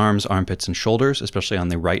around the arms, armpits, and shoulders, especially on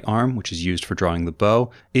the right arm, which is used for drawing the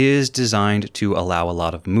bow, is designed to allow a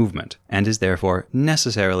lot of movement, and is therefore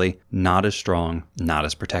necessarily not as strong, not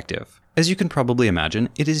as protective. As you can probably imagine,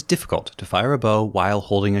 it is difficult to fire a bow while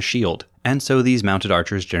holding a shield, and so these mounted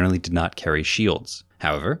archers generally did not carry shields.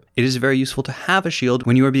 However, it is very useful to have a shield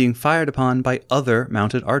when you are being fired upon by other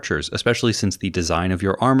mounted archers, especially since the design of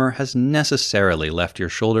your armor has necessarily left your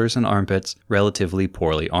shoulders and armpits relatively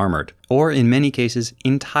poorly armored, or in many cases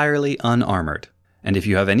entirely unarmored. And if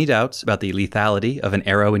you have any doubts about the lethality of an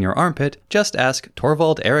arrow in your armpit, just ask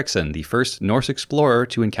Thorvald Eriksson, the first Norse explorer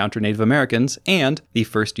to encounter Native Americans and the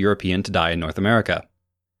first European to die in North America.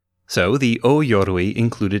 So the o-yoroi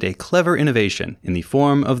included a clever innovation in the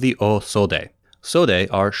form of the o-sode. Sode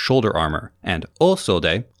are shoulder armor, and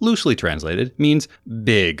o-sode, loosely translated, means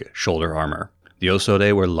big shoulder armor. The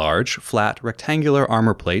o-sode were large, flat, rectangular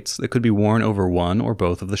armor plates that could be worn over one or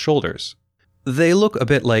both of the shoulders. They look a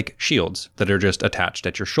bit like shields that are just attached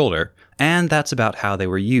at your shoulder, and that's about how they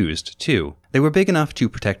were used, too. They were big enough to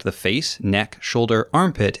protect the face, neck, shoulder,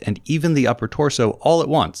 armpit, and even the upper torso all at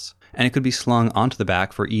once, and it could be slung onto the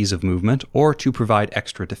back for ease of movement or to provide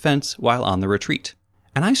extra defense while on the retreat.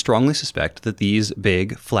 And I strongly suspect that these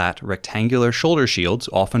big, flat, rectangular shoulder shields,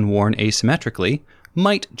 often worn asymmetrically,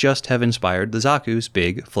 might just have inspired the Zaku's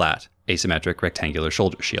big, flat, asymmetric rectangular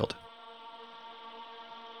shoulder shield.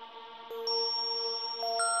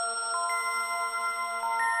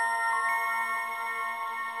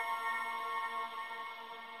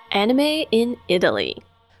 Anime in Italy.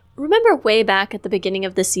 Remember way back at the beginning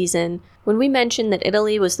of the season when we mentioned that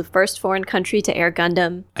Italy was the first foreign country to air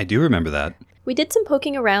Gundam? I do remember that. We did some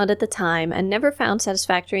poking around at the time and never found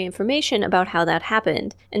satisfactory information about how that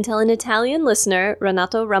happened until an Italian listener,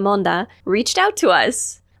 Renato Ramonda, reached out to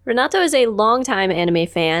us. Renato is a longtime anime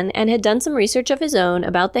fan and had done some research of his own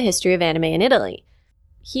about the history of anime in Italy.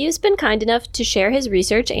 He has been kind enough to share his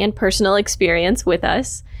research and personal experience with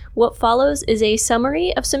us. What follows is a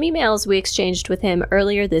summary of some emails we exchanged with him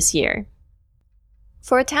earlier this year.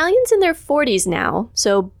 For Italians in their 40s now,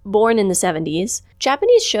 so born in the 70s,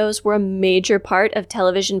 Japanese shows were a major part of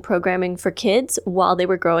television programming for kids while they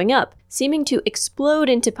were growing up, seeming to explode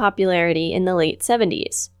into popularity in the late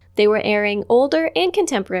 70s. They were airing older and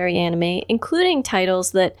contemporary anime, including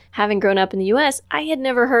titles that, having grown up in the US, I had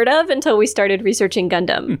never heard of until we started researching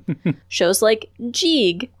Gundam. Shows like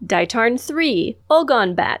Jeeg, Daitarn 3,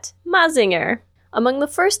 Ogon Bat, Mazinger. Among the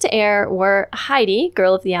first to air were Heidi,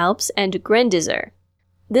 Girl of the Alps, and Grendizer.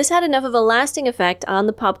 This had enough of a lasting effect on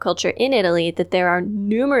the pop culture in Italy that there are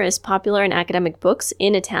numerous popular and academic books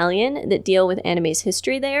in Italian that deal with anime's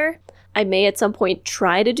history there. I may at some point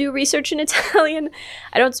try to do research in Italian.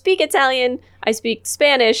 I don't speak Italian, I speak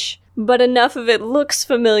Spanish, but enough of it looks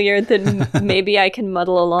familiar that maybe I can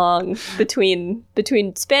muddle along between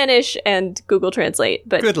Spanish and Google Translate.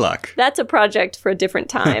 But good luck. That's a project for a different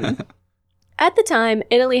time. At the time,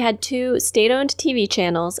 Italy had 2 state-owned TV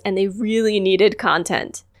channels, and they really needed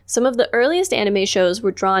content. Some of the earliest anime shows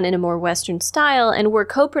were drawn in a more Western style and were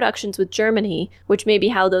co-productions with Germany, which may be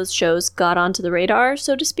how those shows got onto the radar,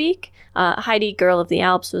 so to speak. Heidi, Girl of the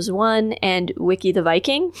Alps was one, and Wiki the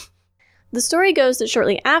Viking. The story goes that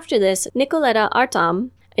shortly after this, Nicoletta Artam,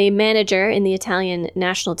 a manager in the Italian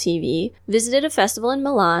national TV, visited a festival in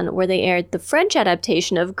Milan where they aired the French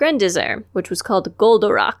adaptation of Grendizer, which was called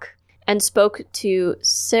Goldorak, and spoke to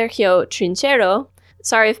Sergio Trinchero.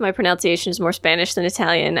 Sorry if my pronunciation is more Spanish than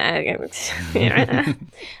Italian.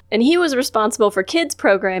 And he was responsible for kids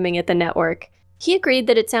programming at the network. He agreed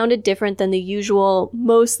that it sounded different than the usual,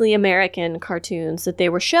 mostly American cartoons that they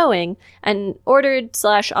were showing, and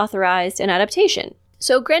ordered/authorized an adaptation.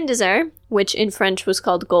 So Grendizer, which in French was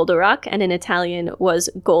called Goldorak and in Italian was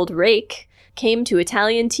Goldrake, came to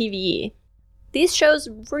Italian TV. These shows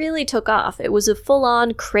really took off. It was a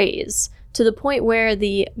full-on craze, to the point where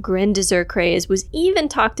the Grendizer craze was even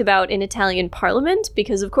talked about in Italian parliament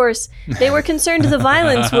because, of course, they were concerned the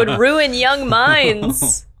violence would ruin young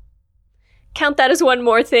minds. Count that as one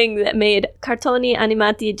more thing that made cartoni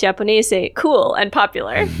animati giapponese cool and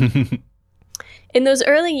popular. In those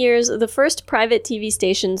early years, the first private TV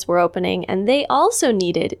stations were opening, and they also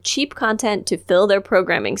needed cheap content to fill their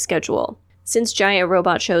programming schedule. Since giant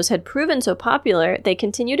robot shows had proven so popular, they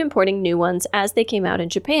continued importing new ones as they came out in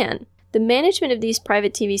Japan. The management of these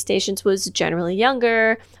private TV stations was generally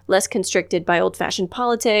younger, less constricted by old-fashioned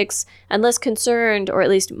politics, and less concerned, or at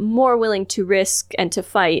least more willing to risk and to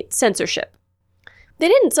fight, censorship. They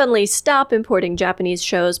didn't suddenly stop importing Japanese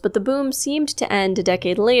shows, but the boom seemed to end a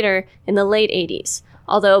decade later in the late 80s.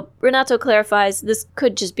 Although, Renato clarifies this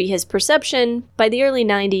could just be his perception, by the early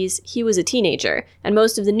 90s, he was a teenager, and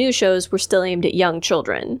most of the new shows were still aimed at young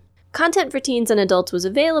children. Content for teens and adults was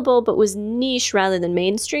available, but was niche rather than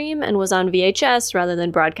mainstream, and was on VHS rather than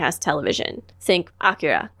broadcast television. Think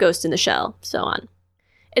Akira, Ghost in the Shell, so on.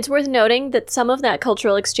 It's worth noting that some of that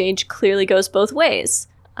cultural exchange clearly goes both ways.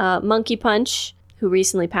 Monkey Punch, who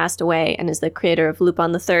recently passed away and is the creator of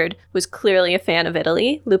Lupin III, was clearly a fan of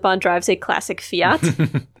Italy. Lupin drives a classic Fiat.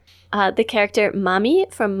 The character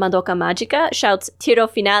Mami from Madoka Magica shouts tiro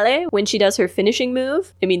finale when she does her finishing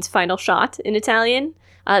move. It means final shot in Italian.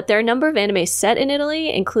 There are a number of anime set in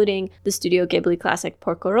Italy, including the Studio Ghibli classic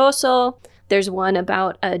Porco Rosso. There's one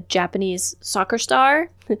about a Japanese soccer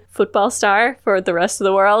star, football star for the rest of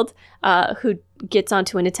the world, who gets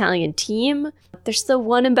onto an Italian team. There's the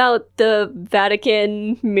one about the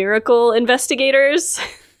Vatican miracle investigators.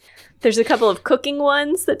 There's a couple of cooking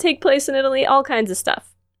ones that take place in Italy, all kinds of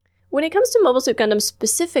stuff. When it comes to Mobile Suit Gundam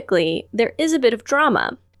specifically, there is a bit of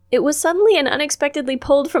drama. It was suddenly and unexpectedly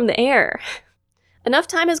pulled from the air. Enough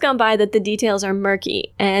time has gone by that the details are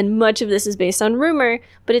murky, and much of this is based on rumor,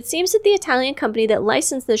 but it seems that the Italian company that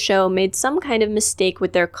licensed the show made some kind of mistake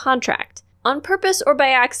with their contract. On purpose or by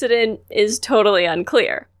accident is totally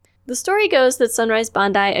unclear. The story goes that Sunrise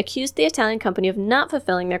Bandai accused the Italian company of not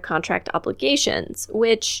fulfilling their contract obligations,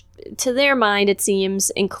 which, to their mind, it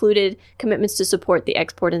seems, included commitments to support the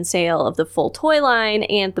export and sale of the full toy line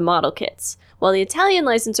and the model kits, while the Italian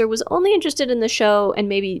licensor was only interested in the show and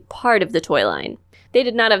maybe part of the toy line. They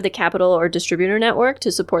did not have the capital or distributor network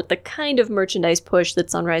to support the kind of merchandise push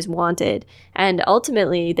that Sunrise wanted, and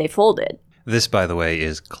ultimately they folded. This, by the way,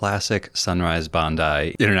 is classic Sunrise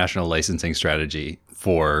Bandai international licensing strategy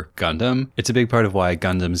for Gundam. It's a big part of why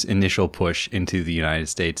Gundam's initial push into the United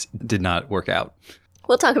States did not work out.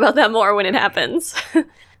 We'll talk about that more when it happens.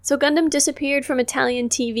 So Gundam disappeared from Italian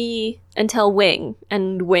TV until Wing,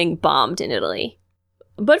 and Wing bombed in Italy.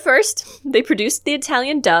 But first, they produced the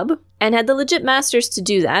Italian dub and had the legit masters to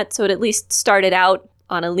do that, so it at least started out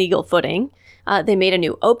on a legal footing. They made a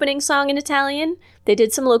new opening song in Italian. They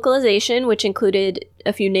did some localization, which included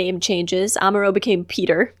a few name changes. Amuro became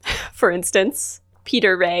Peter, for instance.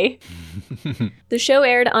 Peter Ray. The show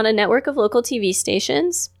aired on a network of local TV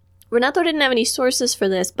stations. Renato didn't have any sources for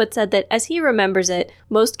this, but said that as he remembers it,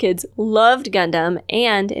 most kids loved Gundam,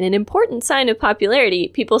 and in an important sign of popularity,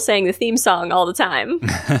 people sang the theme song all the time.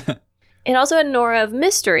 It also had an aura of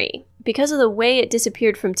mystery. Because of the way it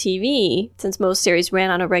disappeared from TV, since most series ran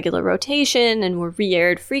on a regular rotation and were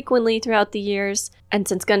re-aired frequently throughout the years, and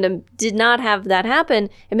since Gundam did not have that happen,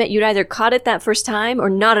 it meant you'd either caught it that first time or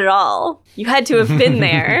not at all. You had to have been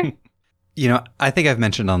there. You know, I think I've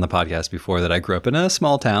mentioned on the podcast before that I grew up in a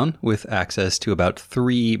small town with access to about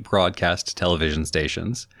 3 broadcast television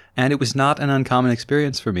stations. And it was not an uncommon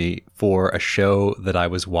experience for me for a show that I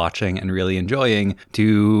was watching and really enjoying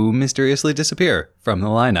to mysteriously disappear from the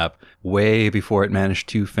lineup way before it managed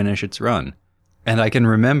to finish its run. And I can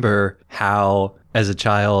remember how, as a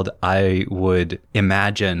child, I would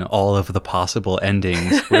imagine all of the possible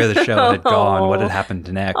endings, where the show had gone, what had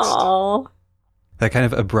happened next. Aww. That kind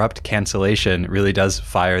of abrupt cancellation really does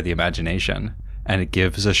fire the imagination, and it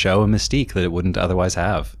gives a show a mystique that it wouldn't otherwise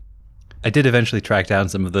have. I did eventually track down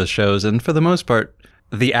some of those shows, and for the most part,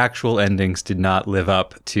 the actual endings did not live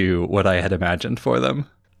up to what I had imagined for them.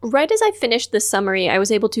 Right as I finished this summary, I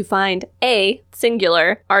was able to find a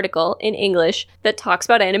singular article in English that talks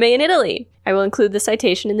about anime in Italy. I will include the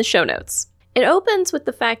citation in the show notes. It opens with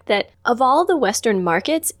the fact that of all the Western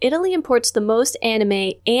markets, Italy imports the most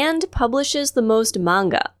anime and publishes the most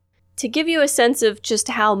manga. To give you a sense of just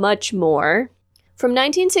how much more, from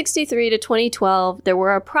 1963 to 2012, there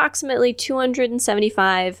were approximately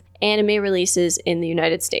 275 anime releases in the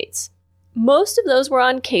United States. Most of those were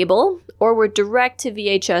on cable or were direct to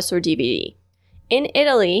VHS or DVD. In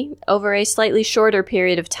Italy, over a slightly shorter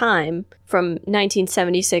period of time, from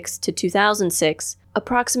 1976 to 2006,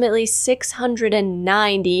 approximately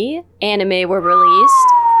 690 anime were released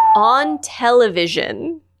on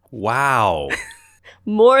television. Wow.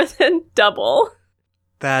 More than double.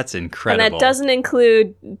 That's incredible. And that doesn't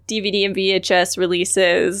include DVD and VHS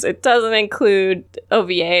releases. It doesn't include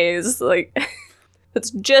OVAs. Like,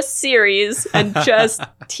 it's just series and just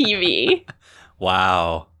TV.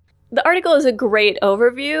 Wow. The article is a great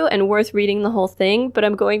overview and worth reading the whole thing, but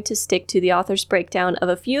I'm going to stick to the author's breakdown of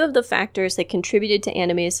a few of the factors that contributed to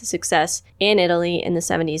anime's success in Italy in the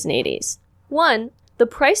 70s and 80s. 1. The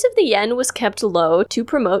price of the yen was kept low to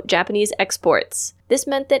promote Japanese exports. This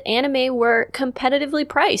meant that anime were competitively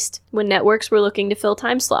priced when networks were looking to fill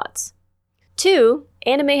time slots. 2.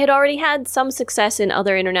 Anime had already had some success in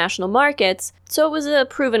other international markets, so it was a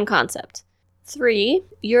proven concept. 3.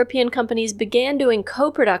 European companies began doing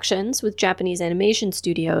co-productions with Japanese animation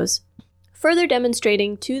studios, further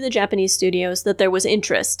demonstrating to the Japanese studios that there was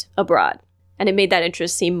interest abroad, and it made that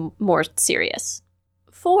interest seem more serious.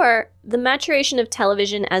 4. The maturation of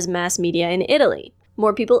television as mass media in Italy.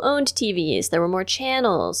 More people owned TVs, there were more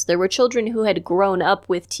channels, there were children who had grown up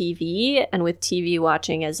with TV and with TV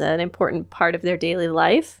watching as an important part of their daily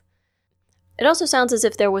life. It also sounds as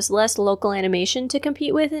if there was less local animation to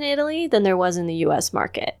compete with in Italy than there was in the US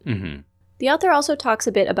market. Mm-hmm. The author also talks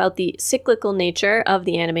a bit about the cyclical nature of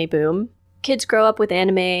the anime boom. Kids grow up with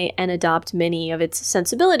anime and adopt many of its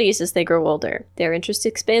sensibilities as they grow older. Their interest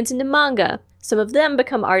expands into manga. Some of them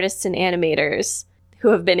become artists and animators who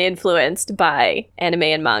have been influenced by anime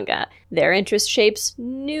and manga. Their interest shapes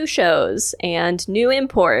new shows and new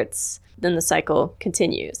imports. Then the cycle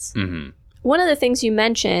continues. Mm-hmm. One of the things you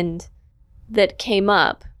mentioned that came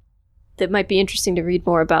up that might be interesting to read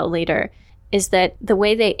more about later is that the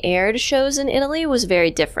way they aired shows in Italy was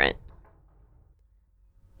very different.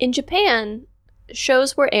 In Japan,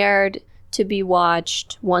 shows were aired to be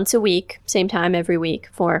watched once a week, same time every week,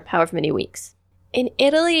 for however many weeks. In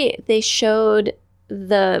Italy, they showed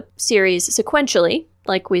the series sequentially,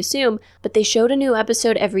 like we assume, but they showed a new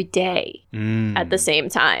episode every day at the same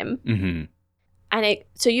time. Mm-hmm. And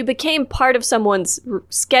so you became part of someone's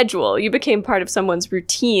schedule. You became part of someone's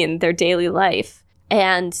routine, their daily life.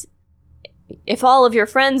 And if all of your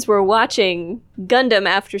friends were watching Gundam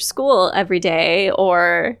after school every day,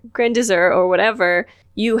 or Grendizer or whatever,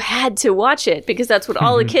 you had to watch it because that's what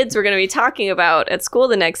all the kids were going to be talking about at school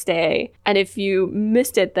the next day. And if you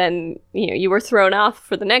missed it, then you were thrown off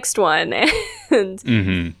for the next one.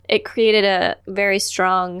 And it created a very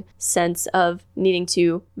strong sense of needing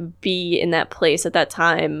to be in that place at that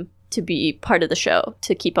time to be part of the show,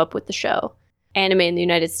 to keep up with the show. Anime in the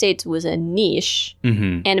United States was a niche.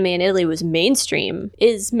 Anime in Italy was mainstream,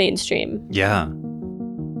 is mainstream. Yeah.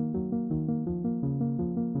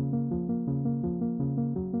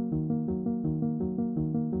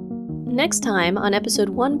 Next time on episode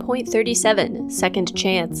 1.37, Second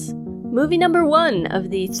Chance. Movie number 1 of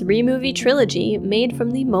the 3-movie trilogy made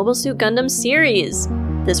from the Mobile Suit Gundam series.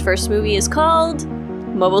 This first movie is called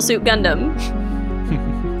Mobile Suit Gundam.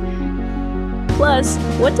 Plus,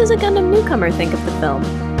 what does a Gundam newcomer think of the film?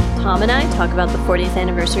 Tom and I talk about the 40th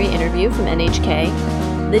anniversary interview from NHK,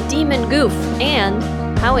 the Demon Goof, and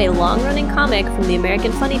how a long-running comic from the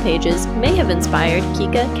American Funny Pages may have inspired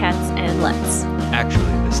Kika, Cats, and Let's.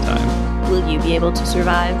 Actually, this time. Will you be able to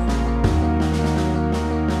survive?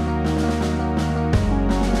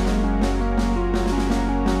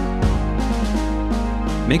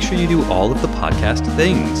 Make sure you do all of the podcast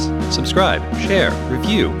things. Subscribe, share,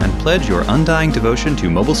 review, and pledge your undying devotion to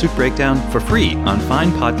Mobile Suit Breakdown for free on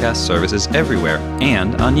fine podcast services everywhere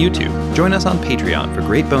and on YouTube. Join us on Patreon for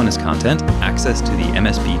great bonus content, access to the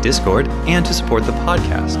MSB Discord, and to support the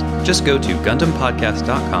podcast. Just go to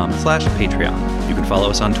GundamPodcast.com/Patreon. You can follow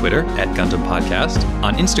us on Twitter at Gundam Podcast,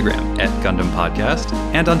 on Instagram at Gundam Podcast,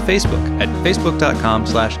 and on Facebook at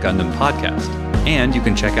Facebook.com/Gundam Podcast. And you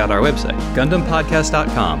can check out our website,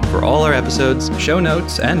 GundamPodcast.com, for all our episodes, show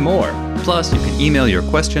notes, and more. Plus, you can email your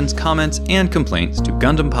questions, comments, and complaints to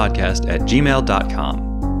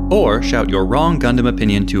GundamPodcast@gmail.com. Or shout your wrong Gundam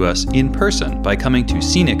opinion to us in person by coming to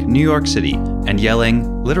scenic New York City and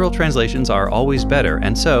yelling, "Literal translations are always better,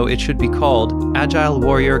 and so it should be called Agile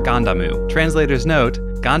Warrior Gandamu." Translator's note,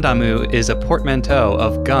 Gandamu is a portmanteau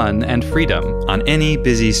of gun and freedom on any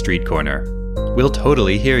busy street corner. We'll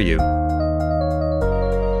totally hear you.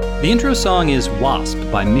 The intro song is Wasp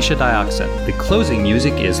by Misha Dioxin. The closing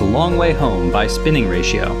music is Long Way Home by Spinning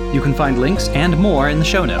Ratio. You can find links and more in the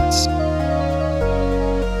show notes.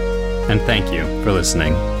 And thank you for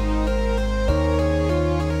listening.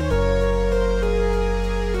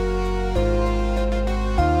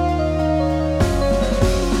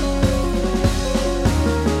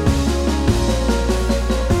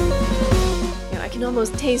 I can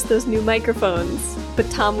almost taste those new microphones. But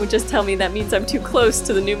Tom would just tell me that means I'm too close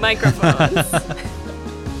to the new microphones.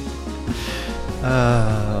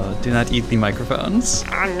 Do not eat the microphones.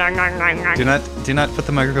 Do not put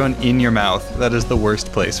the microphone in your mouth. That is the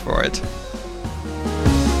worst place for it.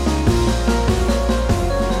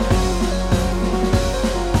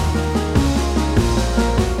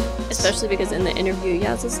 Especially because in the interview,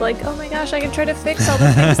 Yaz is like, "Oh my gosh, I can try to fix all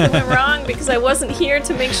the things that went wrong because I wasn't here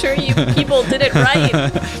to make sure you people did it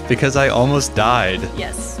right." Because I almost died.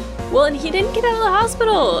 Yes. Well, and he didn't get out of the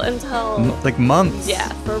hospital until... like months. Yeah,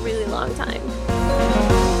 for a really long time.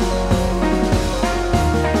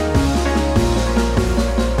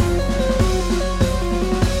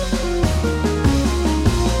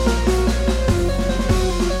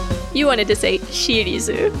 You wanted to say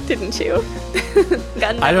Shirizu, didn't you?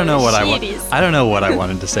 I don't know what I want. I don't know what I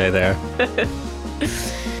wanted to say there.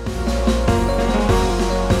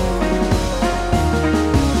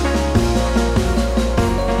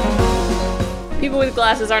 People with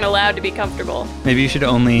glasses aren't allowed to be comfortable. Maybe you should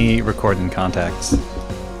only record in contacts.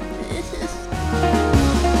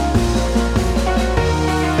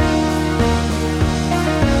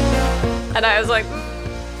 And I was like,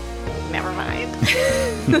 never mind.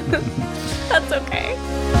 That's okay.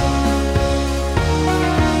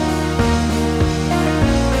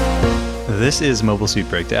 This is Mobile Suit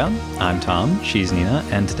Breakdown. I'm Tom, she's Nina,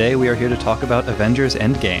 and today we are here to talk about Avengers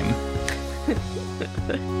Endgame.